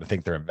are still going to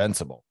think they're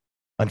invincible.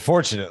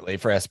 Unfortunately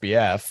for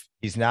SBF,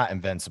 he's not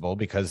invincible,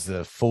 because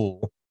the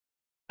fool,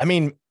 I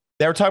mean,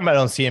 they were talking about it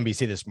on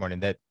CNBC this morning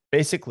that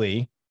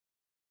basically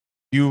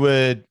you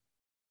would,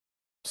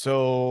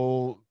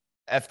 so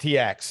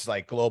FTX,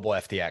 like global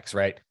FTX,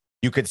 right?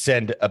 You could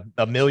send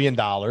 $1 million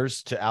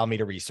to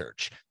Alameda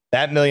Research.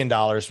 That $1 million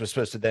was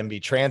supposed to then be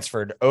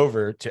transferred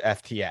over to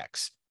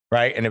FTX,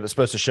 right? And it was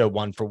supposed to show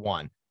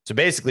 1-for-1. So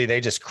basically,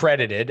 they just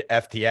credited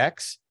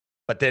FTX,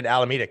 but then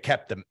Alameda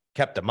kept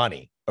the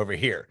money over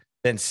here.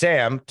 Then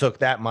Sam took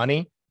that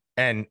money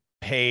and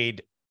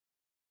paid,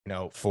 you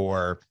know,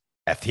 for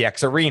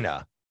FTX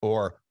Arena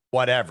or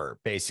whatever,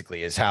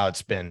 basically, is how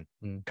it's been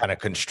kind of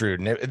construed.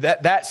 And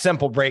that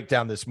simple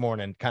breakdown this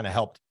morning kind of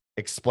helped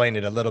explain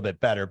it a little bit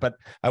better. But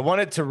I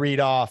wanted to read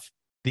off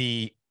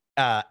the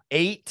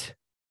 8,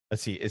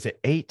 let's see, is it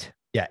 8?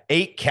 Yeah,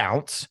 8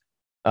 counts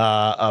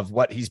of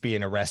what he's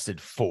being arrested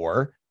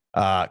for.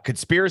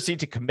 Conspiracy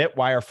to commit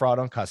wire fraud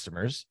on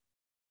customers,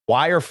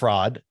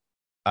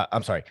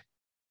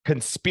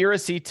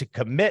 conspiracy to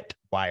commit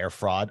wire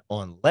fraud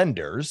on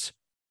lenders,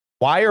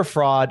 wire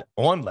fraud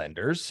on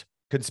lenders,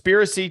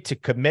 conspiracy to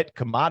commit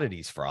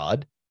commodities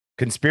fraud,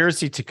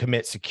 conspiracy to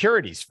commit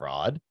securities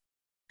fraud,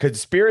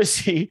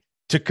 conspiracy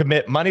to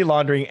commit money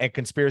laundering, and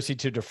conspiracy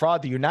to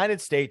defraud the United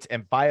States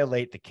and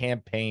violate the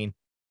campaign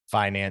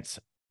finance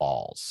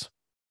laws.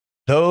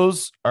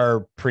 Those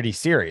are pretty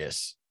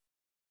serious,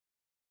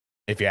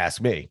 if you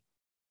ask me.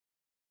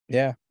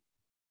 Yeah,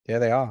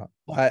 they are.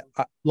 I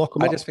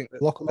just think that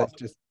there's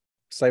just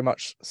so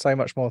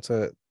much more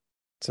to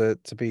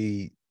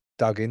be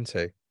dug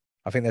into.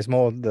 I think there's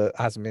more that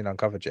hasn't been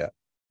uncovered yet.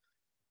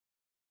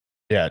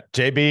 Yeah.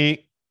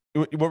 JB,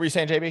 what were you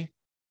saying, JB?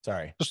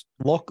 Sorry. Just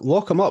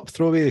lock him up,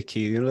 throw away the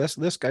key. You know,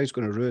 this guy's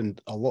going to ruin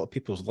a lot of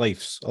people's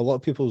lives, a lot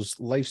of people's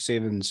life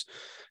savings,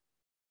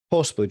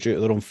 possibly due to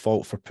their own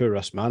fault for poor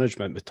risk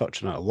management. We're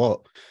touching on it a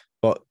lot,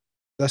 but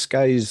this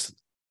guy's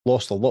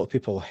lost a lot of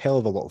people a hell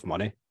of a lot of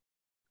money.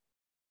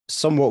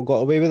 Somewhat got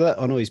away with it.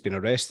 I know he's been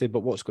arrested,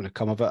 but what's going to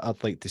come of it?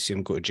 I'd like to see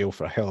him go to jail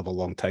for a hell of a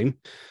long time.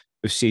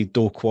 We see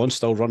Do Kwon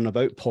still running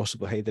about,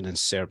 possibly hiding in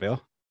Serbia.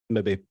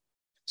 Maybe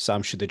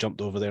Sam should have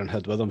jumped over there and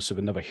hid with him, so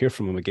we never hear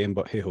from him again,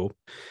 but hey-ho.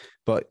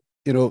 But,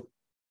 you know,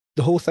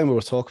 the whole thing we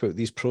were talking about,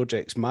 these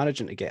projects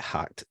managing to get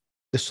hacked,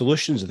 the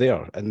solution's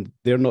there, and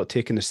they're not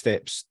taking the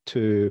steps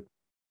to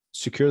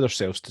secure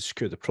themselves, to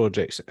secure the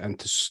projects, and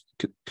to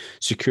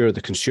secure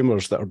the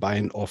consumers that are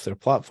buying off their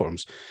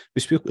platforms.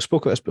 We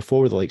spoke about this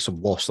before with the likes of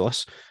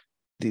Lossless.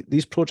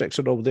 These projects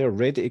are all there,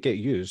 ready to get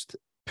used,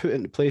 put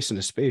into place in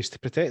a space to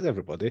protect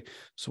everybody.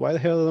 So why the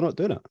hell are they not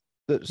doing it?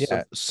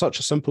 It's such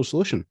a simple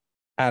solution.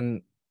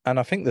 And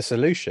I think the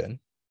solution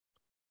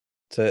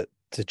to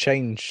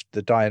change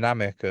the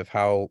dynamic of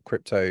how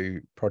crypto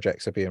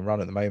projects are being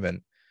run at the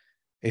moment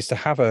is to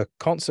have a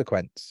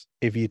consequence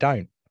if you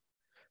don't,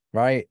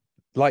 right?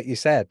 Like you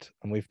said,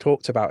 and we've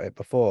talked about it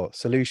before,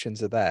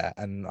 solutions are there.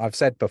 And I've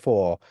said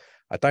before,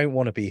 I don't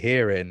want to be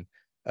hearing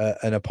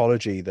an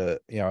apology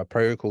that, you know, a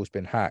protocol's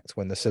been hacked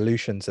when the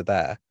solutions are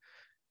there.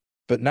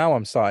 But now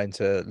I'm starting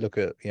to look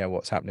at, you know,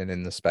 what's happening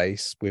in the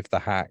space with the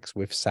hacks,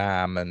 with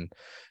Sam and,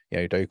 you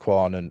know, Do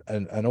Kwon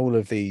and all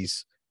of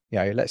these, you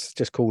know, let's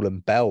just call them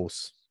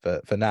bells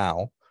for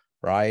now,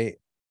 right?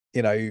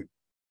 You know,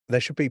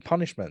 there should be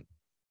punishment.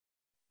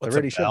 What's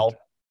there really a bell? should.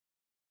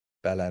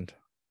 Bell end.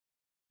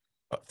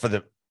 For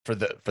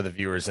the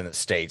viewers in the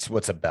States,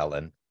 what's a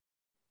bellend?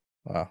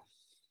 Wow.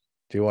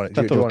 Do you want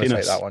to take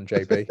that one,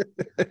 JB?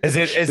 Is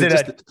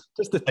it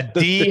just a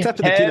D the tip of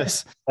the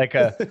penis? Like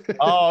a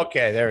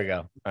okay, there we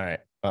go. All right.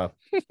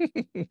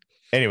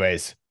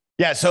 Anyways,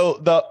 yeah.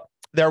 So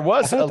there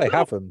was they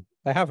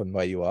have them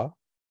where you are.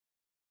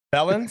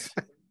 Bellends.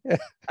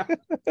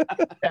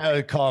 Yeah,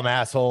 we call them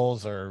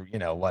assholes or, you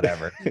know,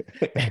 whatever.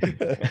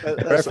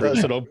 That's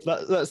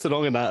the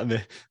wrong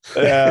anatomy.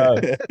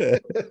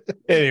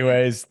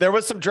 Anyways, there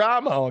was some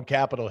drama on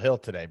Capitol Hill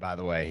today, by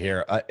the way,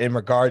 here in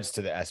regards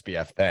to the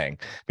SBF thing,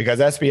 because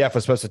SBF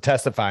was supposed to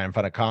testify in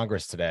front of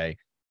Congress today,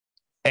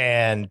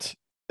 and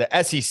the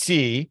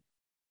SEC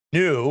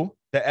knew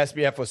that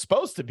SBF was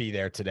supposed to be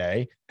there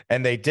today,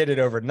 and they did it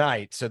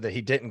overnight so that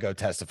he didn't go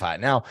testify.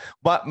 Now,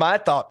 but my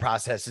thought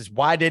process is,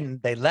 why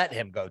didn't they let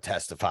him go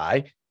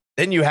testify?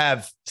 Then you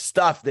have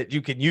stuff that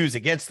you can use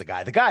against the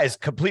guy. The guy has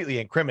completely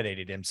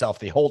incriminated himself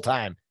the whole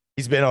time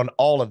he's been on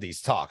all of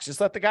these talks.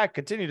 Just let the guy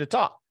continue to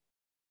talk,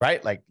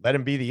 right? Like, let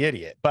him be the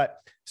idiot. But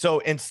so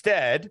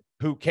instead,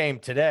 who came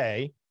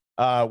today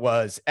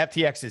was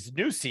FTX's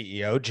new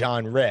CEO,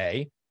 John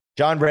Ray.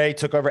 John Ray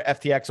took over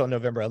FTX on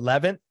November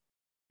 11th.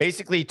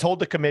 Basically, he told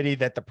the committee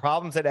that the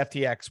problems at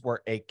FTX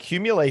were a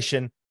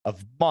accumulation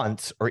of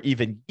months or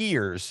even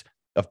years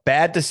of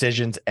bad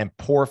decisions and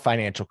poor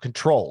financial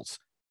controls.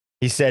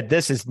 He said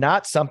this is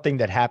not something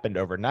that happened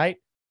overnight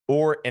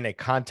or in a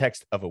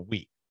context of a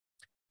week.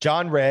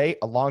 John Ray,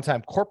 a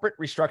longtime corporate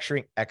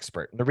restructuring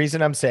expert, and the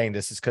reason I'm saying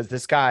this is because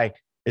this guy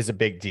is a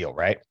big deal,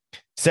 right?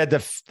 Said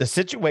the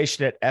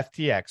situation at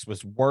FTX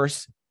was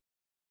worse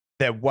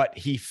than what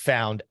he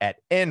found at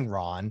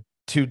Enron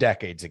 2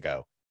 decades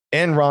ago.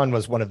 Enron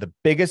was one of the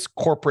biggest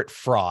corporate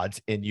frauds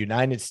in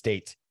United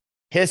States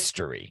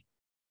history.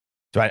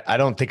 So I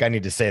don't think I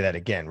need to say that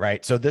again,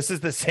 right? So this is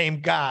the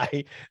same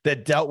guy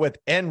that dealt with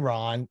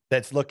Enron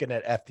that's looking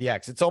at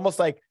FTX. It's almost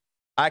like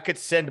I could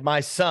send my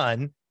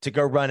son to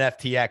go run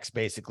FTX,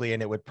 basically,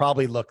 and it would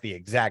probably look the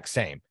exact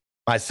same.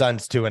 My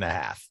son's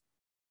 2.5.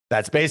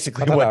 That's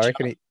basically what I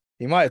reckon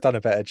he might have done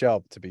a better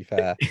job, to be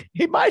fair.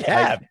 He might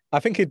have. I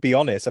think he'd be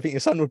honest. I think your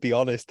son would be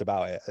honest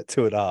about it at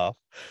 2.5.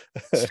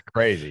 It's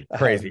crazy.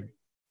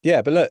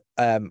 Yeah, but look,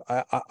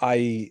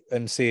 I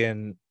am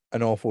seeing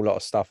an awful lot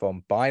of stuff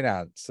on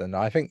Binance, and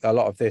I think a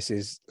lot of this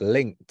is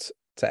linked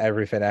to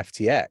everything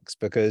FTX,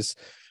 because,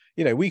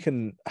 you know, we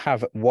can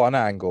have one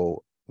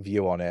angle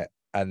view on it,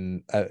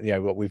 and you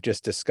know, what we've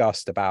just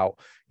discussed about,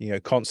 you know,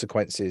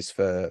 consequences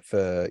for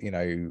you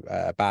know,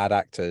 bad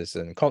actors,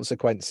 and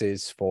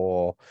consequences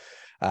for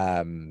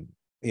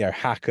you know,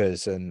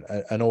 hackers and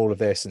all of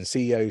this, and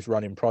CEOs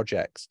running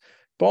projects.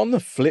 But on the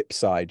flip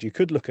side, you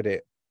could look at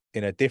it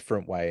in a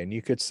different way, and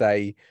you could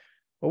say,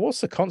 well,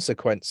 what's the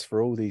consequence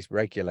for all these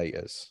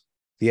regulators,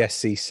 the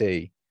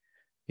SEC,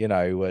 you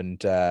know,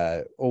 and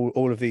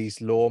all of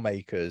these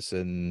lawmakers,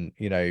 and,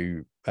 you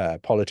know,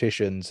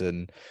 politicians,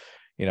 and,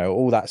 you know,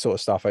 all that sort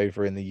of stuff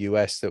over in the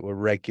US that were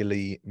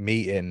regularly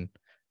meeting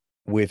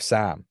with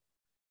Sam.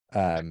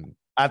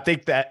 I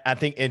think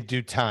in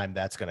due time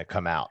that's going to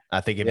come out.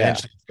 I think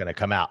eventually it's going to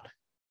come out.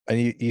 And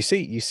you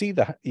see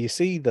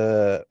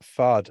the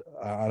FUD,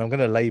 and I'm going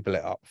to label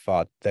it up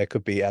FUD. There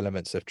could be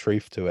elements of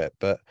truth to it,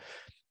 but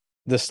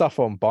the stuff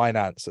on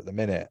Binance at the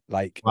minute,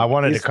 like, I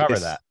wanted to cover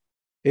that.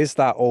 Is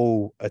that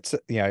all,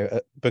 you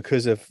know,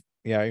 because of,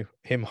 you know,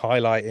 him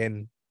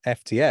highlighting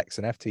FTX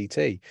and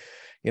FTT.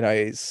 You know,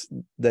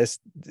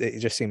 it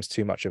just seems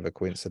too much of a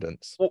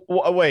coincidence.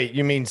 Wait,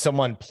 you mean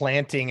someone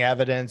planting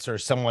evidence or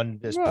someone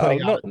just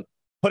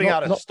putting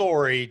out a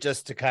story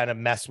just to kind of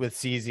mess with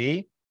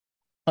CZ?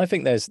 I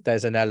think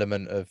there's an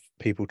element of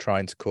people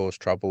trying to cause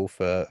trouble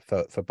for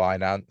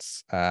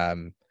Binance.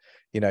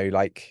 You know,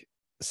 like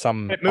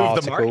some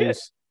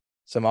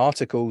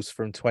articles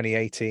from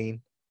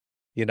 2018,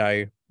 you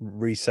know,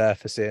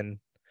 resurfacing.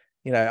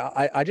 You know,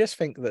 I just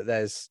think that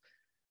there's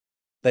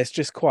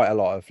just quite a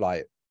lot of,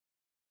 like,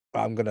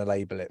 I'm going to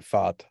label it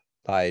FUD.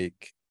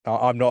 Like,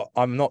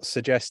 I'm not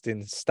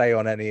suggesting stay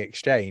on any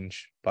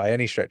exchange by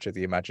any stretch of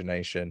the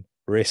imagination.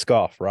 Risk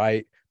off,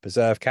 right?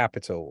 Preserve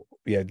capital.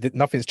 Yeah,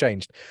 nothing's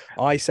changed.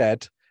 I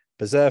said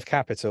preserve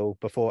capital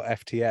before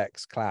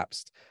FTX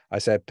collapsed. I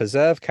said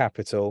preserve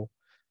capital.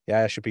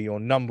 Yeah, should be your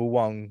number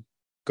one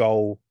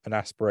goal and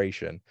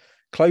aspiration.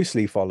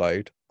 Closely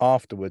followed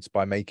afterwards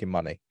by making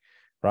money,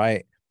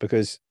 right?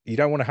 Because you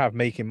don't want to have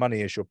making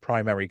money as your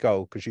primary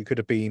goal, because you could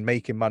have been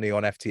making money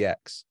on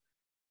FTX.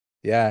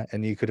 Yeah,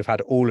 and you could have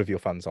had all of your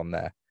funds on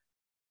there.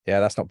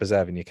 Yeah, that's not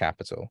preserving your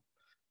capital.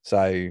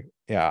 So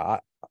yeah,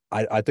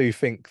 I do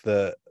think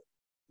that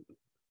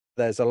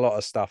there's a lot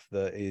of stuff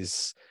that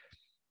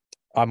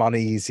I'm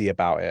uneasy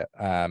about it.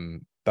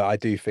 But I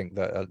do think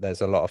that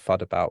there's a lot of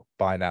FUD about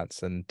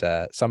Binance, and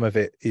some of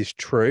it is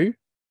true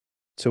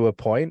to a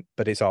point,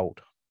 but it's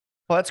old.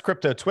 Well, that's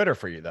crypto Twitter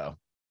for you, though.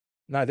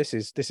 No, this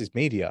is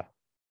media.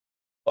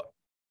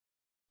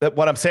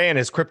 What I'm saying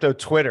is crypto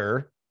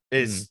Twitter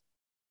is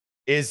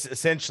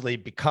essentially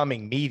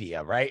becoming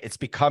media, right? It's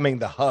becoming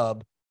the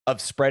hub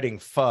of spreading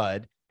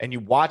FUD. And you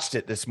watched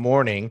it this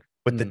morning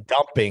with the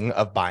dumping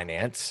of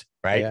Binance,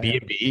 right?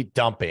 BNB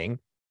dumping.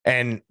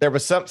 And there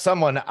was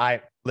someone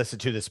I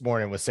listened to this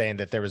morning was saying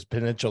that there was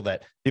potential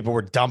that people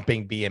were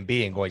dumping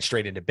BNB and going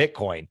straight into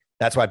Bitcoin.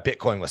 That's why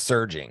Bitcoin was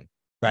surging,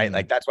 right?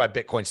 Like, that's why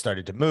Bitcoin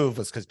started to move,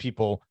 was because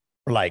people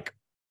were like,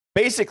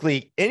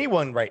 basically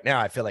anyone right now,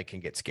 I feel like,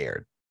 can get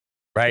scared.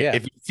 Right. Yeah.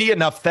 If you see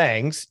enough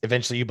things,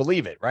 eventually you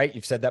believe it. Right.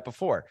 You've said that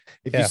before.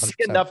 If you see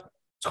 100%. enough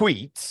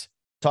tweets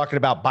talking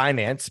about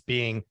Binance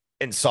being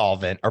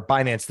insolvent or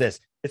Binance this,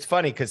 it's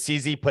funny because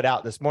CZ put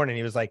out this morning.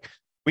 He was like,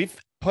 we've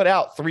put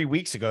out 3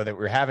 weeks ago that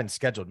we're having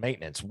scheduled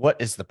maintenance. What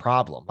is the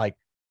problem? Like,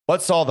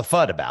 what's all the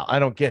FUD about? I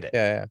don't get it.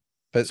 Yeah.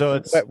 But so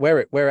it's where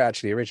it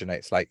actually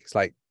originates. Like, it's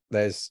like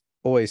there's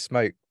always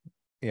smoke,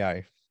 you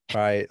know,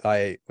 right?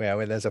 Like, you know,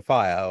 when there's a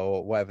fire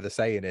or whatever the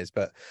saying is,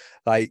 but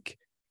like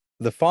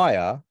the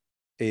fire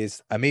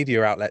is a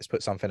media outlet's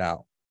put something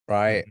out,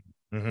 right?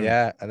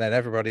 Yeah, and then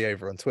everybody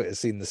over on Twitter has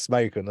seen the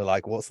smoke and they're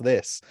like, what's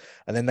this?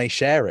 And then they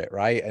share it,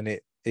 right? And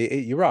it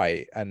you're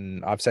right,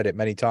 and I've said it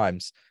many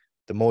times,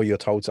 the more you're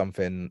told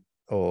something,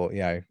 or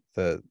it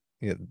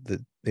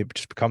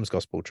just becomes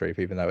gospel truth,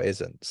 even though it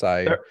isn't.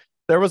 So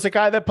there was a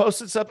guy that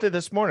posted something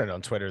this morning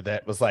on Twitter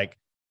that was like,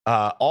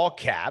 all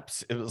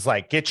caps, it was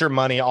like, get your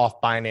money off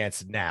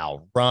Binance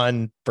now,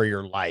 run for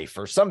your life,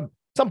 or some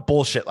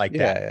bullshit like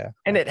that. Yeah.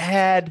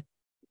 And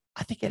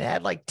I think it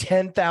had like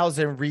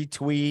 10,000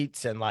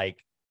 retweets, and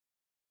like,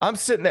 I'm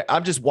sitting there,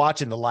 I'm just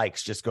watching the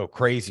likes just go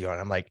crazy on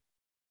it. I'm like,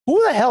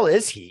 who the hell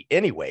is he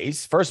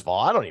anyways? First of all,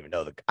 I don't even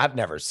know I've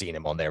never seen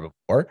him on there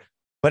before,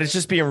 but it's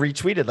just being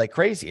retweeted like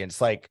crazy. And it's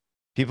like,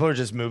 people are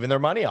just moving their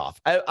money off.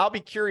 I'll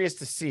be curious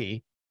to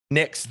see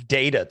Nick's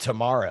data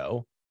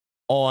tomorrow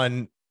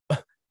on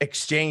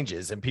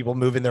exchanges and people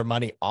moving their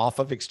money off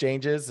of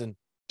exchanges and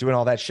doing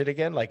all that shit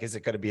again. Like, is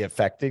it going to be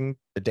affecting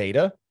the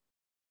data?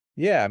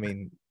 Yeah, I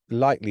mean,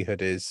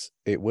 likelihood is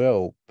it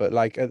will, but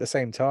like at the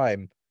same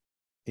time,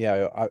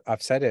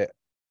 I've said it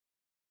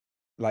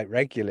like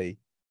regularly.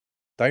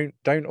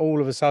 Don't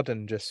all of a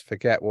sudden just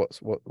forget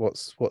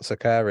what's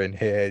occurring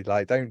here.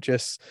 Like, don't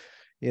just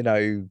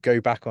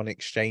go back on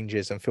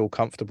exchanges and feel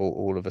comfortable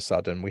all of a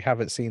sudden. We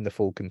haven't seen the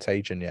full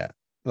contagion yet.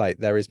 Like,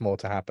 there is more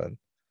to happen.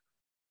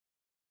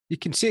 You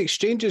can see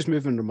exchanges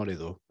moving their money,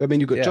 though. I mean,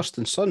 you've got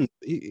Justin Sun.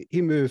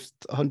 He moved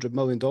 $100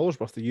 million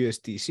worth of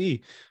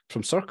USDC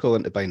from Circle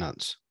into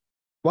Binance.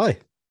 Why?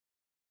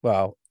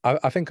 Well,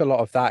 I think a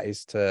lot of that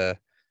is to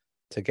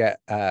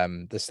get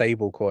the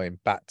stable coin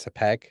back to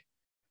peg.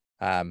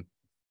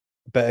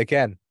 But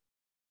again,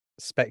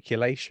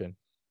 speculation,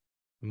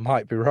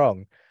 might be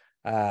wrong.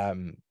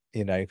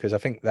 Because I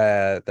think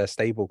their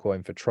stable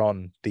coin for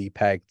Tron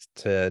depegged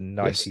to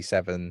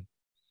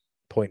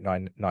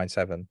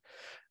 97.997.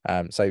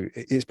 So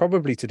it's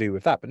probably to do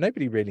with that, but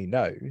nobody really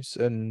knows.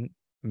 And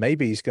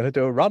maybe he's going to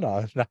do a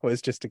runner now,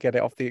 is just to get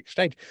it off the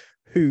exchange.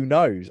 Who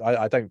knows?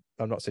 I'm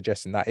not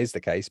suggesting that is the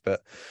case,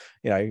 but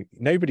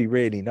nobody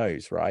really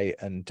knows, right?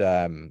 And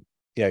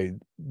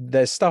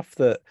there's stuff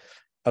that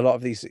a lot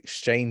of these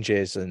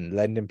exchanges and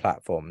lending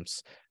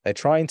platforms, they're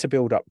trying to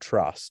build up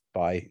trust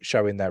by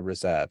showing their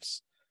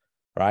reserves,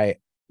 right?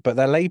 But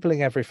they're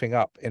labeling everything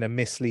up in a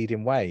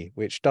misleading way,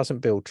 which doesn't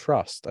build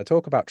trust. I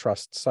talk about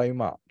trust so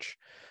much,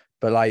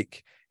 but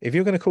like, if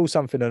you're going to call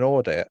something an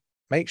audit,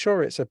 make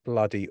sure it's a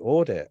bloody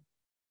audit.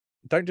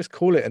 Don't just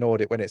call it an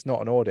audit when it's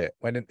not an audit.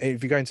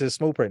 If you go into the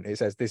small print, it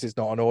says this is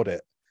not an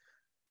audit.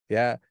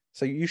 Yeah.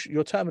 So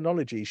your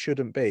terminology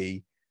shouldn't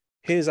be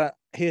here's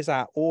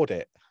our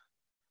audit,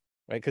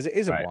 right? Because it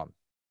isn't one.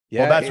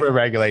 Yeah, well, that's where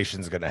regulation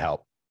is going to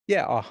help.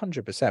 Yeah,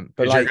 100%. But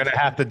Because you're going to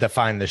have to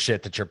define the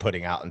shit that you're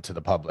putting out into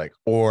the public,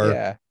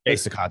 or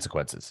face the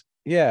consequences.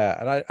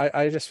 Yeah, and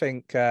I just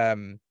think, how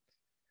can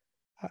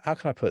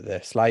I put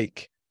this?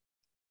 Like,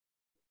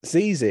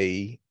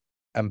 ZZ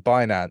and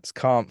Binance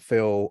can't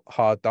feel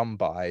hard done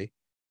by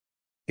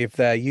if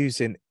they're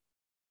using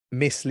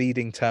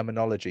misleading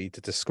terminology to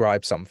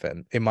describe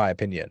something, in my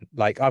opinion.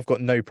 Like, I've got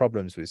no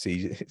problems with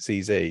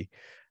CZ,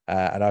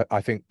 and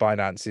I think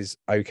Binance is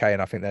okay,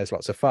 and I think there's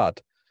lots of FUD.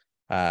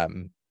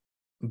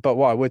 But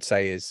what I would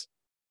say is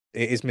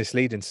it is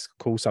misleading to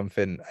call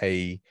something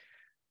a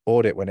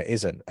audit when it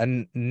isn't.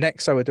 And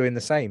Nexo are doing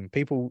the same.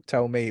 People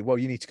tell me, well,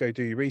 you need to go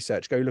do your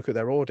research, go look at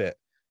their audit.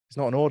 It's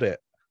not an audit.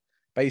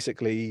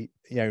 Basically,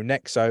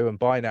 Nexo and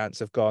Binance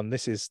have gone,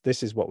 this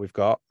is what we've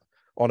got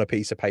on a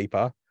piece of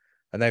paper.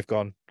 And they've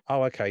gone,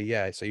 oh, okay,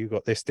 yeah. So you've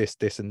got this,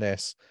 and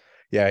this.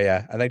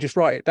 Yeah. And they just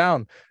write it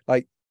down.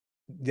 Like,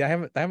 they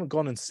haven't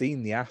gone and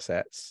seen the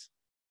assets.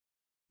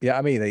 Yeah,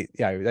 I mean,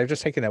 they've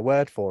just taken their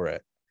word for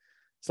it.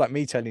 It's like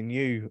me telling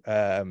you,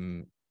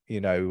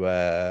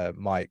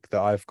 Mike,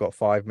 that I've got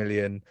 5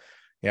 million,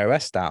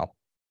 SDAO.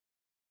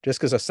 Just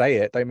because I say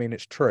it, don't mean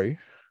it's true.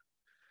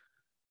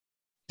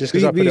 Just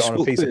because I put it on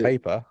a piece of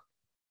paper.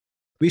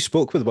 We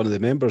spoke with one of the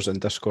members in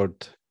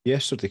Discord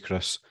yesterday,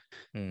 Chris.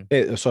 Sorry,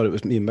 it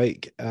was me and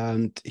Mike,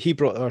 and he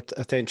brought our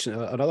attention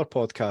to another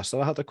podcast,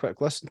 and I had a quick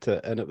listen to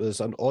it, and it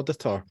was an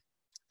auditor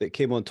that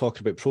came on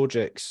talking about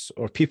projects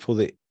or people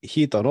that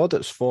he'd done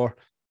audits for,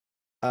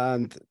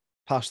 and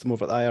passed them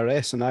over to the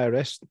IRS, and the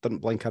IRS didn't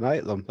blink an eye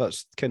at them.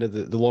 That's kind of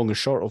the long and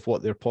short of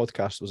what their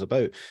podcast was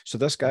about. So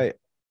this guy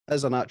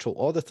is an actual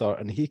auditor,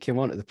 and he came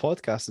onto the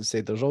podcast and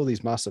said there's all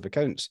these massive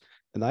accounts,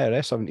 and the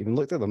IRS haven't even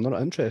looked at them. They're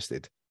not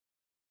interested.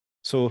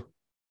 So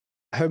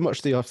how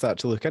much do you have to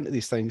actually look into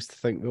these things to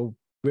think, well,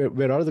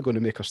 where are they going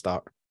to make a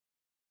start?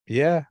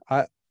 Yeah,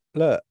 I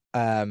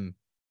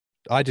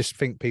just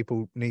think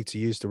people need to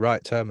use the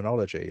right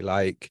terminology.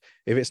 Like,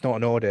 if it's not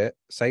an audit,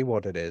 say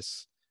what it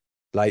is.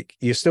 Like,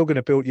 you're still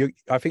going to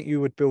I think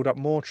you would build up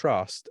more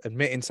trust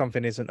admitting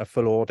something isn't a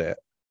full audit,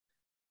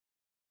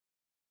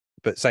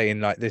 but saying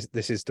like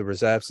this is the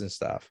reserves and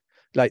stuff.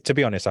 Like, to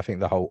be honest, I think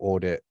the whole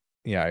audit,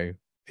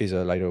 is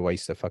a load of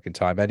waste of fucking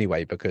time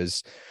anyway,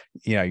 because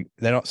they're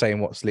not saying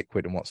what's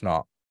liquid and what's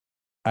not.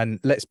 And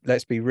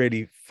let's be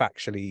really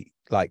factually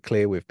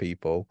clear with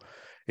people.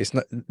 It's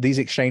not, these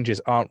exchanges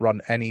aren't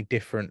run any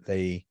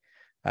differently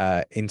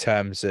in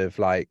terms of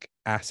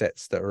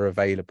assets that are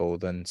available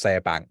than, say,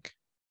 a bank,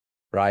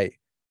 right?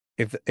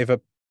 If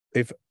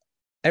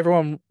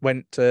everyone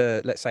went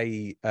to, let's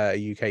say,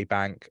 a UK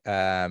bank,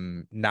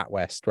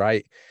 NatWest,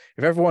 right?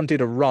 If everyone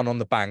did a run on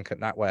the bank at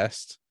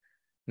NatWest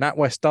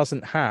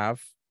doesn't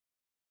have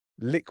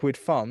liquid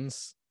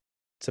funds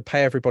to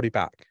pay everybody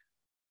back.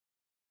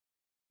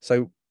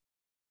 So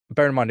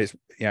bear in mind, it's,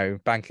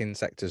 banking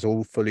sector's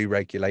all fully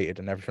regulated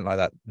and everything like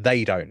that.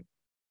 They don't.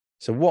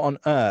 So what on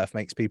earth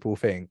makes people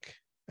think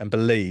and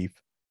believe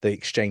the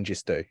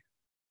exchanges do?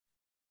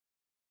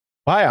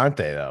 Why aren't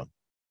they, though?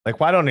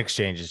 Why don't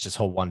exchanges just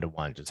hold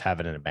one-to-one, just have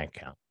it in a bank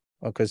account?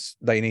 Well, because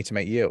they need to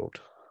make yield.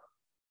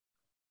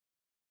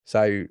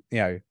 So,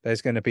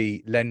 there's going to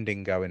be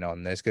lending going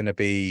on. There's going to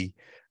be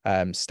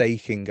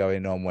staking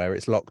going on where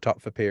it's locked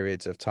up for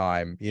periods of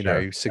time,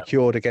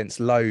 secured against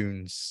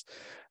loans.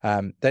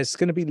 There's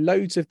going to be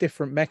loads of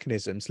different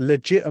mechanisms,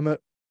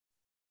 legitimate,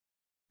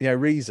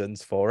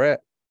 reasons for it,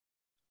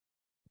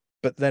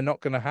 but they're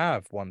not going to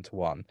have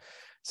one-to-one.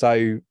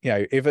 So,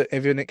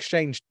 if an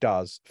exchange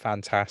does,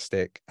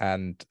 fantastic,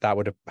 and that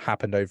would have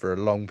happened over a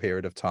long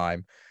period of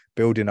time,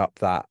 building up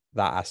that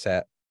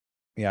asset,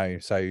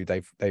 so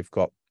they've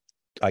got,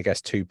 I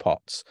guess, two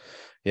pots,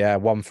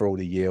 one for all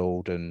the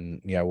yield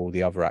and all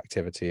the other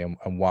activity,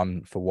 and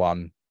one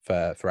for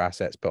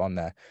assets put on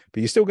there.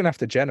 But you're still going to have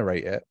to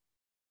generate it,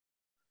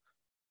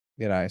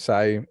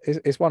 so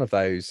it's one of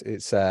those.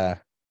 It's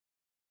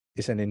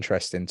an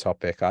interesting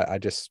topic.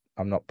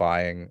 I'm not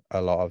buying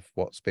a lot of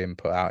what's being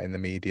put out in the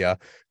media,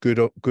 good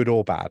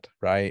or bad,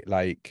 right?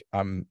 Like,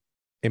 I'm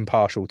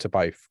impartial to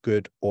both,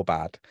 good or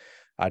bad.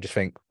 I just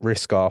think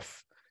risk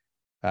off,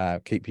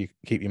 keep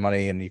your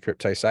money and your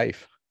crypto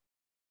safe.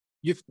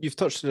 You've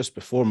touched on this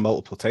before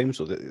multiple times.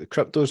 So the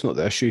crypto's not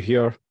the issue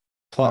here.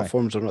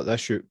 Platforms are not the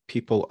issue.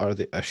 People are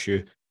the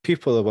issue.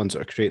 People are the ones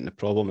that are creating the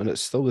problem, and it's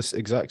still this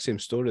exact same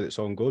story that's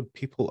ongoing.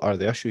 People are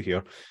the issue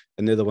here,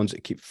 and they're the ones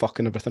that keep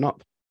fucking everything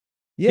up.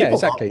 Yeah,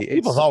 exactly.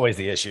 People's always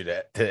the issue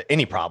to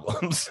any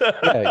problems.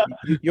 Yeah,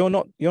 you're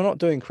not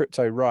doing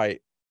crypto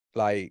right.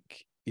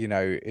 Like,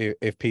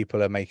 if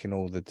people are making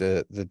all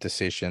the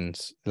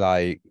decisions,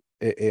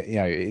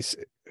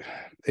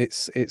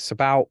 it's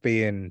about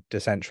being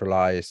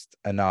decentralized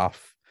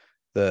enough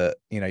that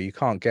you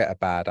can't get a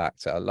bad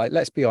actor. Like,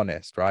 let's be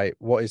honest, right?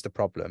 What is the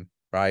problem,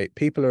 right?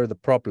 People are the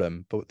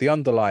problem, but the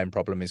underlying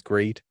problem is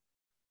greed.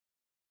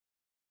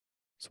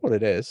 That's what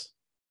it is.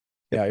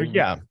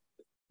 Yeah.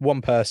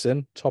 One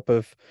person, top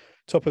of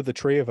top of the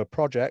tree of a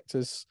project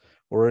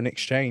or an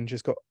exchange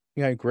has got,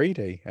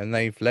 greedy, and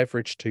they've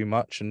leveraged too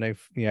much, and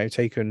they've,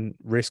 taken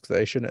risks that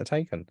they shouldn't have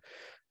taken.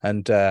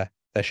 And there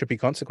should be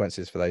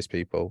consequences for those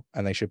people,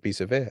 and they should be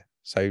severe.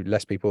 So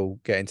less people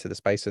get into the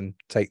space and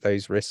take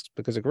those risks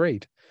because of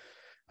greed.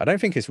 I don't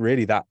think it's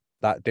really that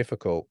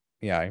difficult.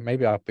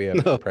 Maybe I'll be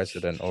a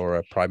president or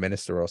a prime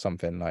minister or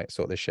something, like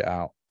sort this shit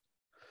out.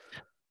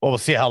 Well, we'll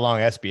see how long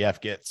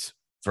SBF gets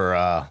for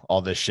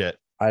all this shit.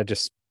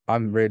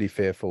 I'm really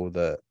fearful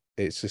that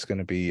it's just going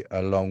to be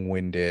a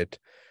long-winded,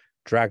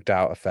 dragged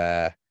out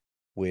affair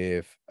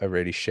with a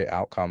really shit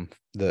outcome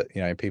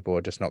that, people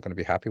are just not going to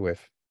be happy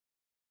with.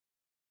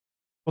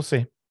 We'll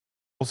see.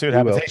 We'll see what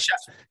happens. Hey,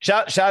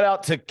 shout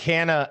out to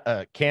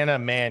Canna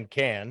Man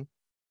Can.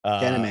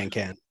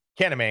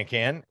 Canna Man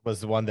Can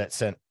was the one that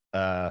sent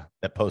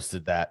that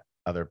posted that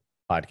other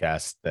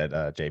podcast that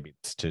JB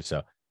to.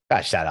 So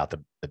gotta shout out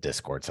the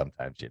Discord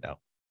sometimes,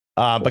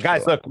 But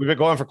guys, look, we've been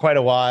going for quite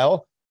a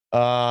while.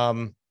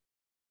 I've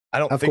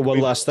got one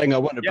last thing I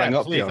want to bring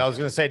up here. I was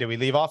going to say, did we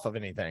leave off of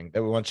anything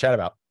that we want to chat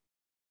about?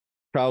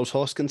 Charles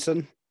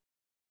Hoskinson,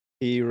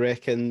 he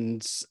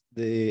reckons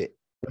the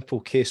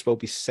Ripple case will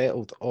be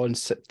settled on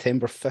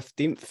September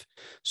 15th.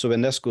 So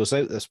when this goes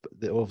out,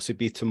 will obviously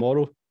be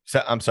tomorrow.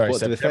 I'm sorry,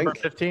 September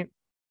 15th?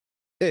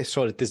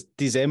 Sorry,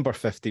 December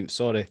 15th.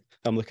 Sorry,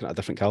 I'm looking at a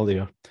different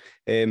calendar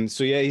here.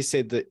 So yeah, he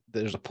said that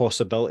there's a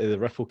possibility the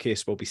Ripple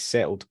case will be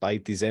settled by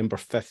December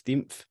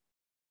 15th.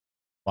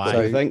 Why? What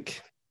do you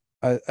think?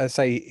 I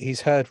say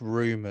he's heard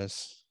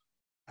rumors,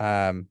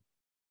 but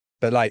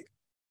like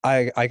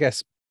I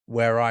guess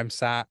where I'm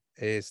sat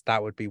is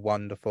that would be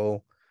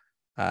wonderful,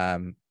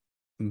 but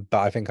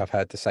I think I've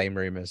heard the same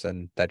rumors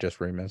and they're just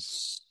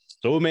rumors.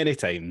 So many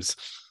times.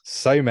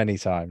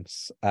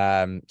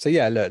 So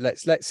yeah, look,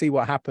 let's see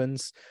what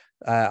happens.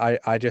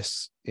 I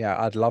just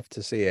I'd love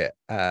to see it.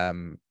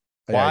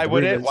 Why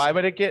would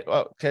it get?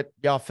 Well,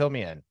 y'all fill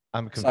me in.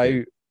 I'm confused.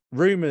 So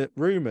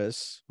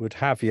rumors would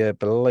have you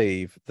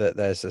believe that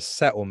there's a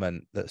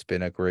settlement that's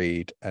been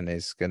agreed and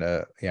is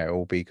gonna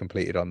all be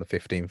completed on the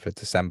 15th of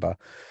December,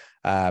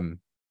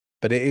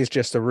 but it is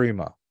just a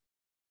rumor.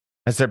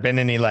 Has there been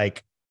any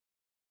like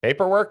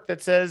paperwork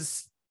that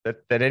says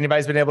that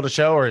anybody's been able to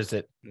show, or is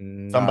it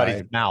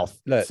somebody's mouth?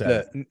 Look,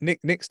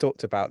 Nick's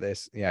talked about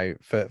this,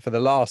 for the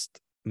last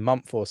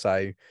month or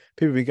so.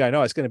 People have been going,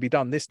 oh, it's going to be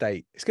done this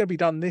date, it's going to be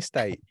done this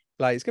date,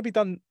 like it's going to be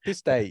done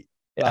this date.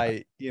 Yeah.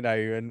 Like,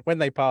 and when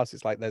they pass,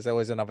 it's like there's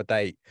always another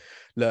date.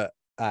 Look,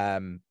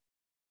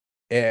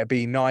 it'd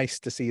be nice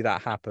to see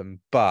that happen,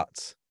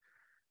 but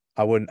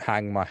I wouldn't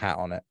hang my hat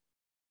on it.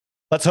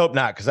 Let's hope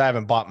not, because I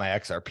haven't bought my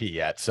XRP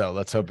yet. So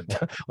let's hope it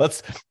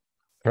let's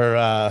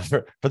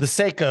for the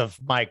sake of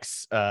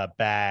Mike's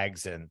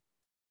bags and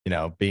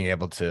being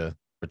able to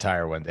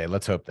retire one day,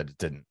 let's hope that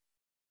it's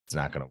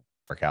not going to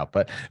work out.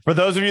 But for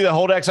those of you that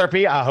hold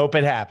XRP, I hope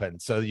it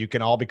happens so you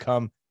can all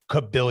become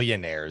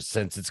billionaires,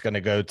 since it's going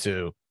to go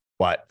to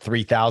what,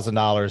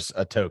 $3,000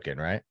 a token,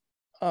 right?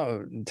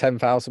 Oh,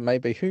 10,000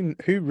 maybe. Who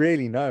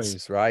really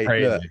knows, right?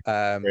 Look,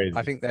 crazy.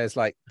 I think there's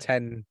like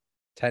 10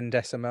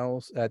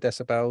 decibels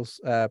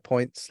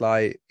points,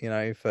 like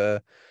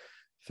for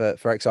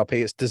XRP.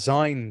 It's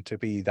designed to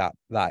be that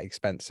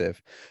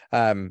expensive.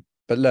 But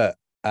look,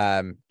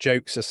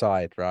 jokes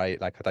aside, right?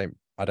 Like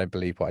I don't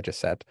believe what I just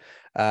said.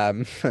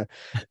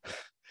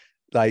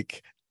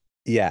 Like,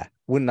 yeah,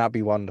 wouldn't that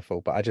be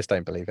wonderful? But I just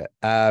don't believe it.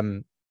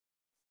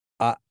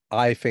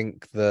 I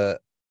think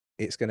that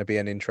it's going to be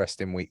an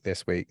interesting week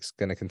this week. It's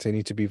going to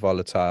continue to be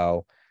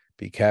volatile.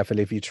 Be careful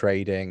if you're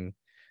trading.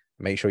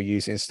 Make sure you're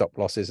using stop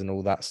losses and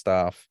all that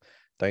stuff.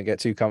 Don't get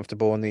too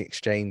comfortable on the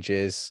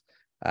exchanges.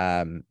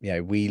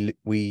 We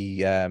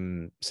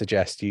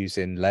suggest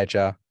using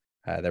Ledger.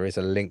 There is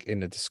a link in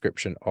the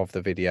description of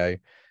the video.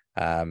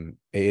 It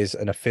is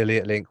an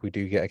affiliate link. We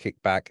do get a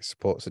kickback. It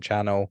supports the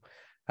channel.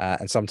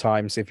 And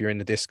sometimes if you're in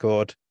the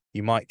Discord,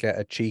 you might get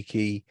a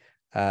cheeky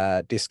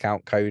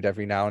discount code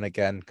every now and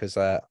again, because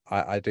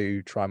I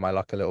do try my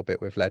luck a little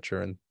bit with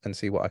Ledger and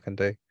see what I can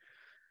do.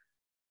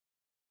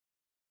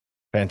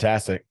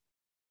 Fantastic.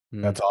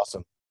 That's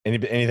awesome.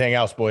 Anything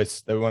else,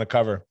 boys, that we want to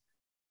cover?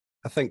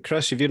 I think,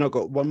 Chris, have you not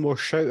got one more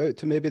shout out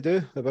to maybe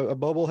do about a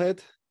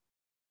bobblehead?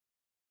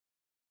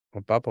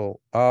 A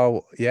bubble?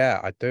 Oh, yeah,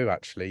 I do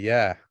actually.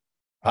 Yeah.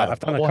 I've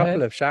done a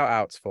couple of shout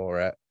outs for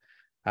it.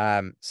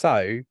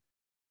 So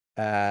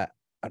I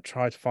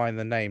try to find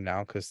the name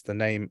now because the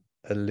name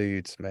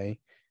eludes me.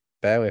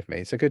 Bear with me.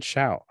 It's a good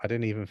shout. I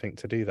didn't even think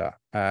to do that.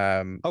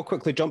 I'll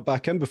quickly jump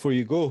back in before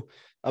you go.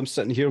 I'm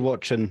sitting here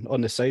watching on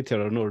the side here.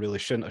 I know I really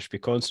shouldn't. I should be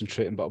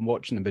concentrating, but I'm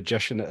watching the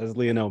magician that is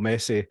Lionel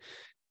Messi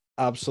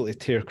absolutely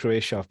tear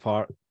Croatia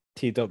apart.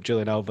 Teed up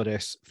Julian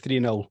Alvarez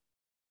 3-0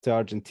 to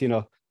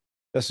Argentina.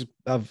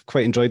 I've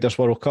quite enjoyed this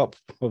World Cup.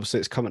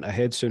 Obviously, it's coming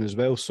ahead soon as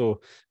well.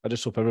 So I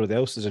just hope everybody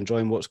else is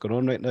enjoying what's going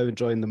on right now,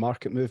 enjoying the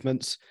market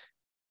movements.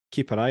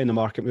 Keep an eye on the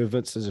market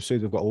movements. As I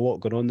said, we've got a lot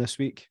going on this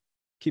week.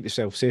 Keep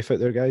yourself safe out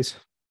there, guys.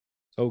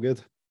 It's all good.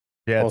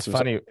 Yeah, awesome. It's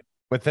funny.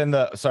 Within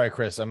the, sorry,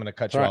 Chris, I'm going to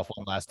cut you off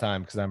one last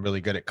time because I'm really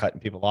good at cutting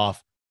people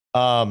off.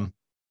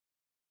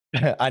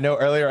 I know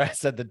earlier I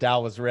said the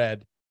Dow was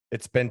red.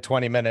 It's been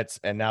 20 minutes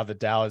and now the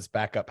Dow is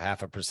back up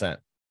 0.5%.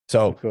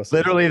 So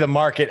literally the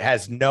market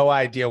has no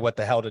idea what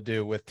the hell to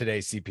do with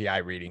today's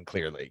CPI reading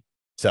clearly.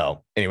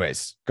 So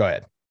anyways, go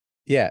ahead.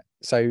 Yeah.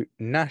 So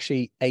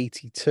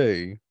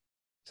Nashi82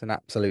 is an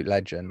absolute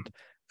legend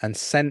and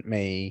sent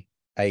me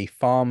a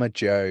Farmer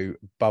Joe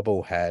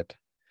bubblehead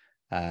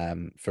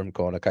from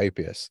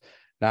Cornucopias.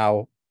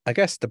 Now, I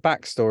guess the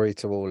backstory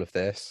to all of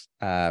this,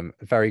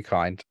 very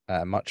kind,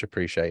 much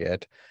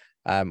appreciated,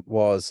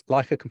 was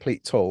like a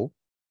complete tool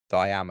that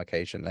I am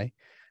occasionally.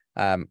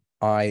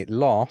 I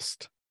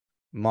lost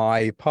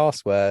my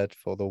password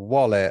for the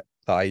wallet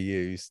that I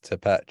used to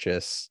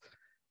purchase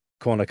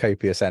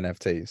Cornucopias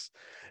NFTs.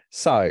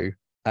 So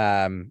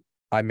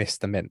I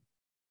missed the mint.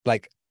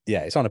 Like, yeah,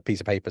 it's on a piece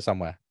of paper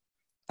somewhere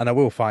and I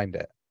will find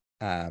it.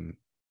 And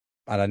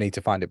I need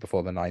to find it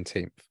before the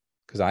 19th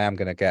because I am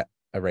going to get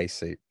a race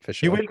suit for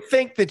sure. You would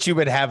think that you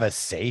would have a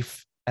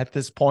safe at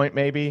this point,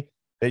 maybe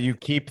that you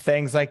keep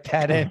things like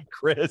that in,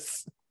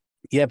 Chris.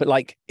 Yeah, but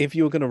like if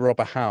you were going to rob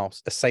a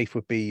house, a safe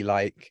would be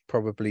like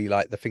probably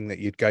like the thing that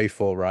you'd go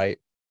for, right?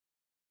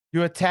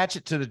 You attach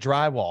it to the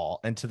drywall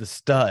and to the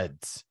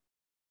studs.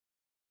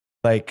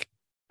 Like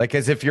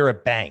as if you're a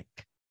bank.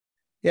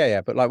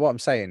 Yeah, but like what I'm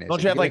saying is,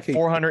 don't you have like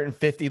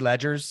 450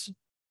 ledgers?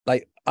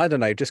 Like, I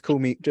don't know, just call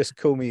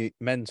me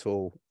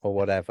mental or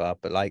whatever.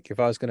 But like, if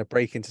I was going to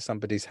break into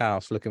somebody's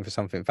house looking for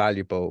something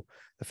valuable,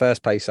 the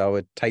first place I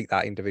would take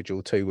that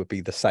individual to would be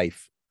the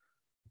safe.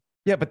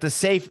 Yeah, but the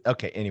safe.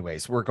 Okay.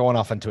 Anyways, we're going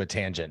off into a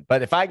tangent.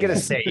 But if I get a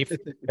safe,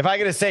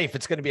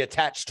 it's going to be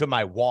attached to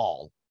my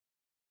wall.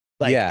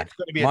 Like, yeah, it's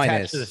going to be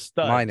attached to the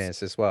studs. Mine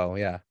is as well.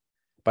 Yeah,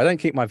 but I don't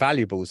keep my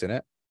valuables in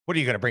it. What are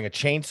you going to bring a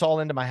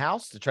chainsaw into my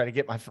house to try to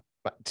get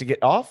to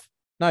get off?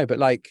 No, but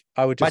like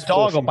I would just my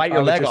dog will bite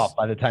your leg off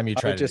by the time you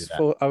try to do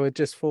that. I would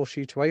just force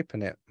you to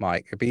open it,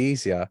 Mike. It'd be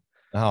easier.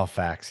 Oh,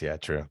 facts. Yeah,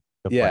 true.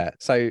 Good point.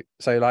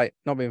 So like,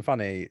 not being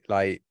funny,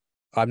 like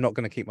I'm not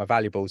going to keep my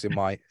valuables in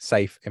my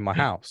safe in my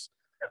house.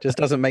 Just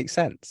doesn't make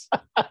sense.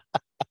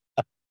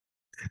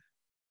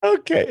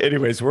 Okay.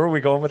 Anyways, where are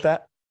we going with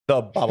that?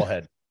 The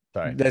bobblehead.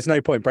 Sorry. There's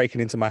no point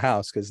breaking into my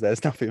house because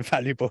there's nothing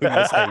valuable in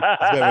the safe.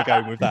 That's where we're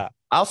going with that.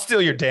 I'll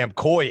steal your damn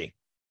koi.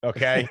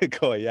 Okay.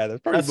 Koi, yeah,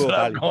 that's probably more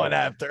valuable. I'm going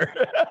after.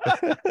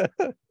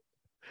 All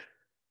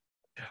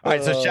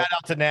right. So shout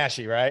out to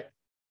Nashi, right?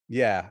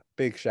 Yeah.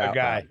 Big shout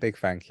out. Big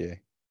thank you.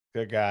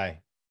 Good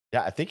guy.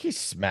 Yeah. I think he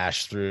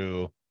smashed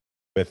through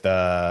with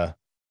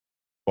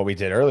what we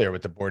did earlier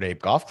with the Bored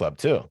Ape Golf Club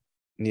too.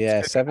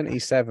 Yeah.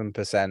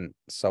 77%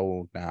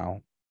 sold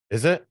now.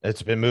 Is it?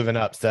 It's been moving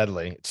up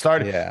steadily. It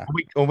started. Yeah.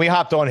 When we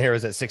hopped on here,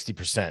 it was at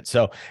 60%.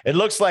 So it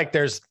looks like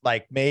there's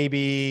like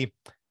maybe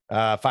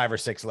 5 or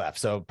 6 left.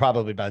 So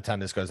probably by the time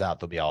this goes out,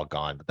 they'll be all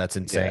gone. But that's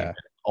insane. Yeah.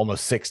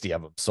 Almost 60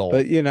 of them sold.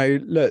 But you know,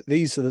 look,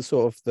 these are the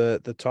sort of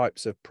the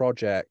types of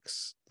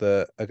projects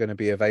that are going to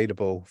be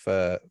available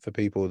for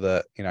people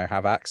that, you know,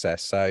 have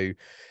access. So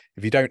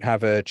if you don't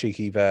have a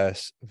Cheeky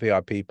Verse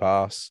VIP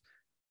pass,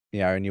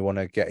 you know, and you want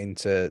to get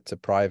into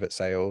private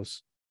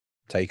sales,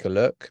 take a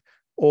look.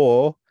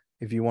 Or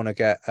if you want to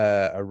get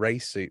a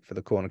race suit for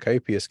the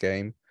Cornucopias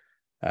game,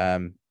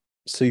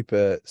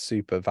 super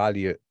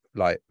value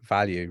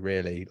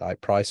really,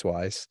 like price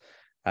wise,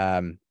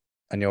 and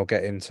you'll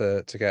get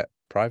into to get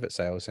private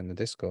sales in the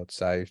Discord.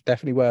 So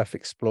definitely worth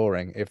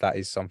exploring if that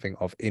is something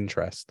of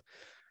interest.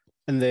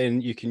 And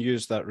then you can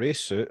use that race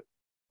suit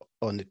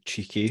on the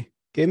Cheeky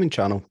gaming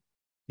channel.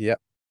 Yep,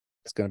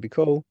 it's going to be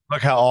cool.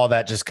 Look how all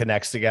that just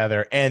connects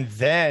together. And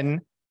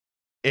then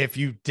if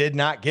you did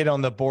not get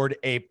on the Bored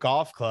Ape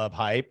Golf Club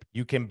hype,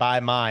 you can buy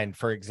mine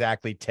for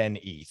exactly 10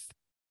 ETH.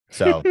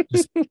 So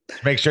just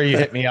make sure you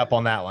hit me up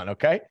on that one.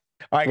 Okay.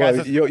 All right, guys.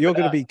 Well, you're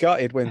going to be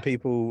gutted when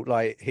people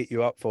like hit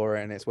you up for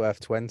it and it's worth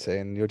 20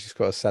 and you're just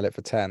got to sell it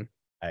for 10.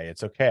 Hey,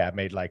 it's okay. I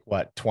made like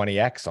what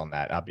 20x on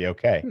that. I'll be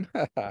okay.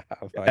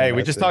 Hey,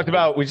 we just talked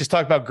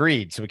about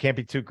greed, so we can't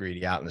be too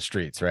greedy out in the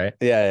streets, right?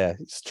 Yeah,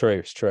 it's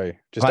true. Just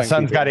my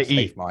son's got to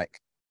eat, Mike,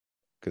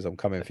 because I'm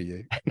coming for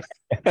you.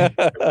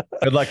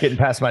 Good luck getting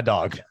past my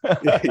dog.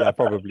 Yeah,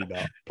 probably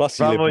not. Plus,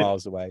 you live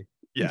miles away.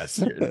 Yes,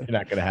 you're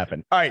not going to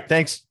happen. All right,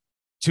 thanks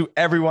to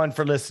everyone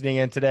for listening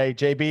in today.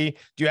 JB,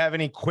 do you have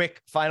any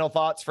quick final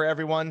thoughts for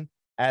everyone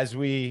as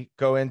we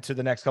go into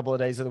the next couple of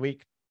days of the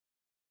week?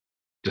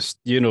 Just,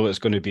 you know, it's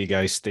going to be,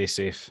 guys, stay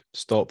safe,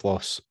 stop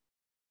loss,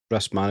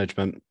 risk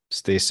management,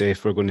 stay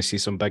safe. We're going to see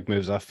some big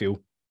moves, I feel.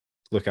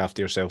 Look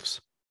after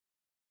yourselves.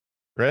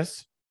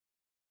 Chris?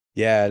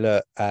 Yeah,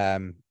 look,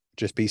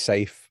 just be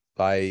safe.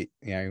 Like,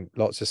 you know,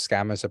 lots of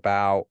scammers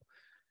about,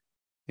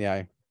 you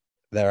know,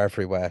 they're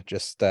everywhere.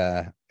 Just,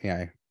 you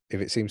know,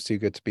 if it seems too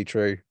good to be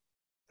true,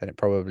 then it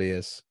probably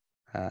is.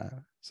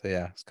 So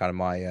yeah, it's kind of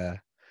my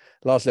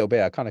last little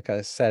bit. I kind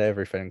of said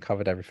everything and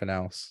covered everything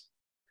else.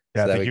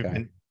 Yeah, so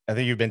I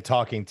think you've been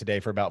talking today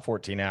for about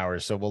 14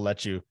 hours. So we'll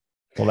let you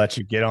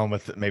get on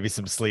with maybe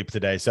some sleep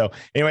today. So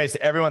anyways,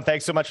 everyone,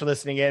 thanks so much for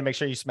listening in. Make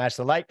sure you smash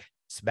the like,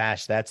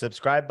 smash that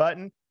subscribe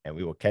button, and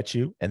we will catch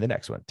you in the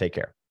next one. Take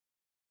care.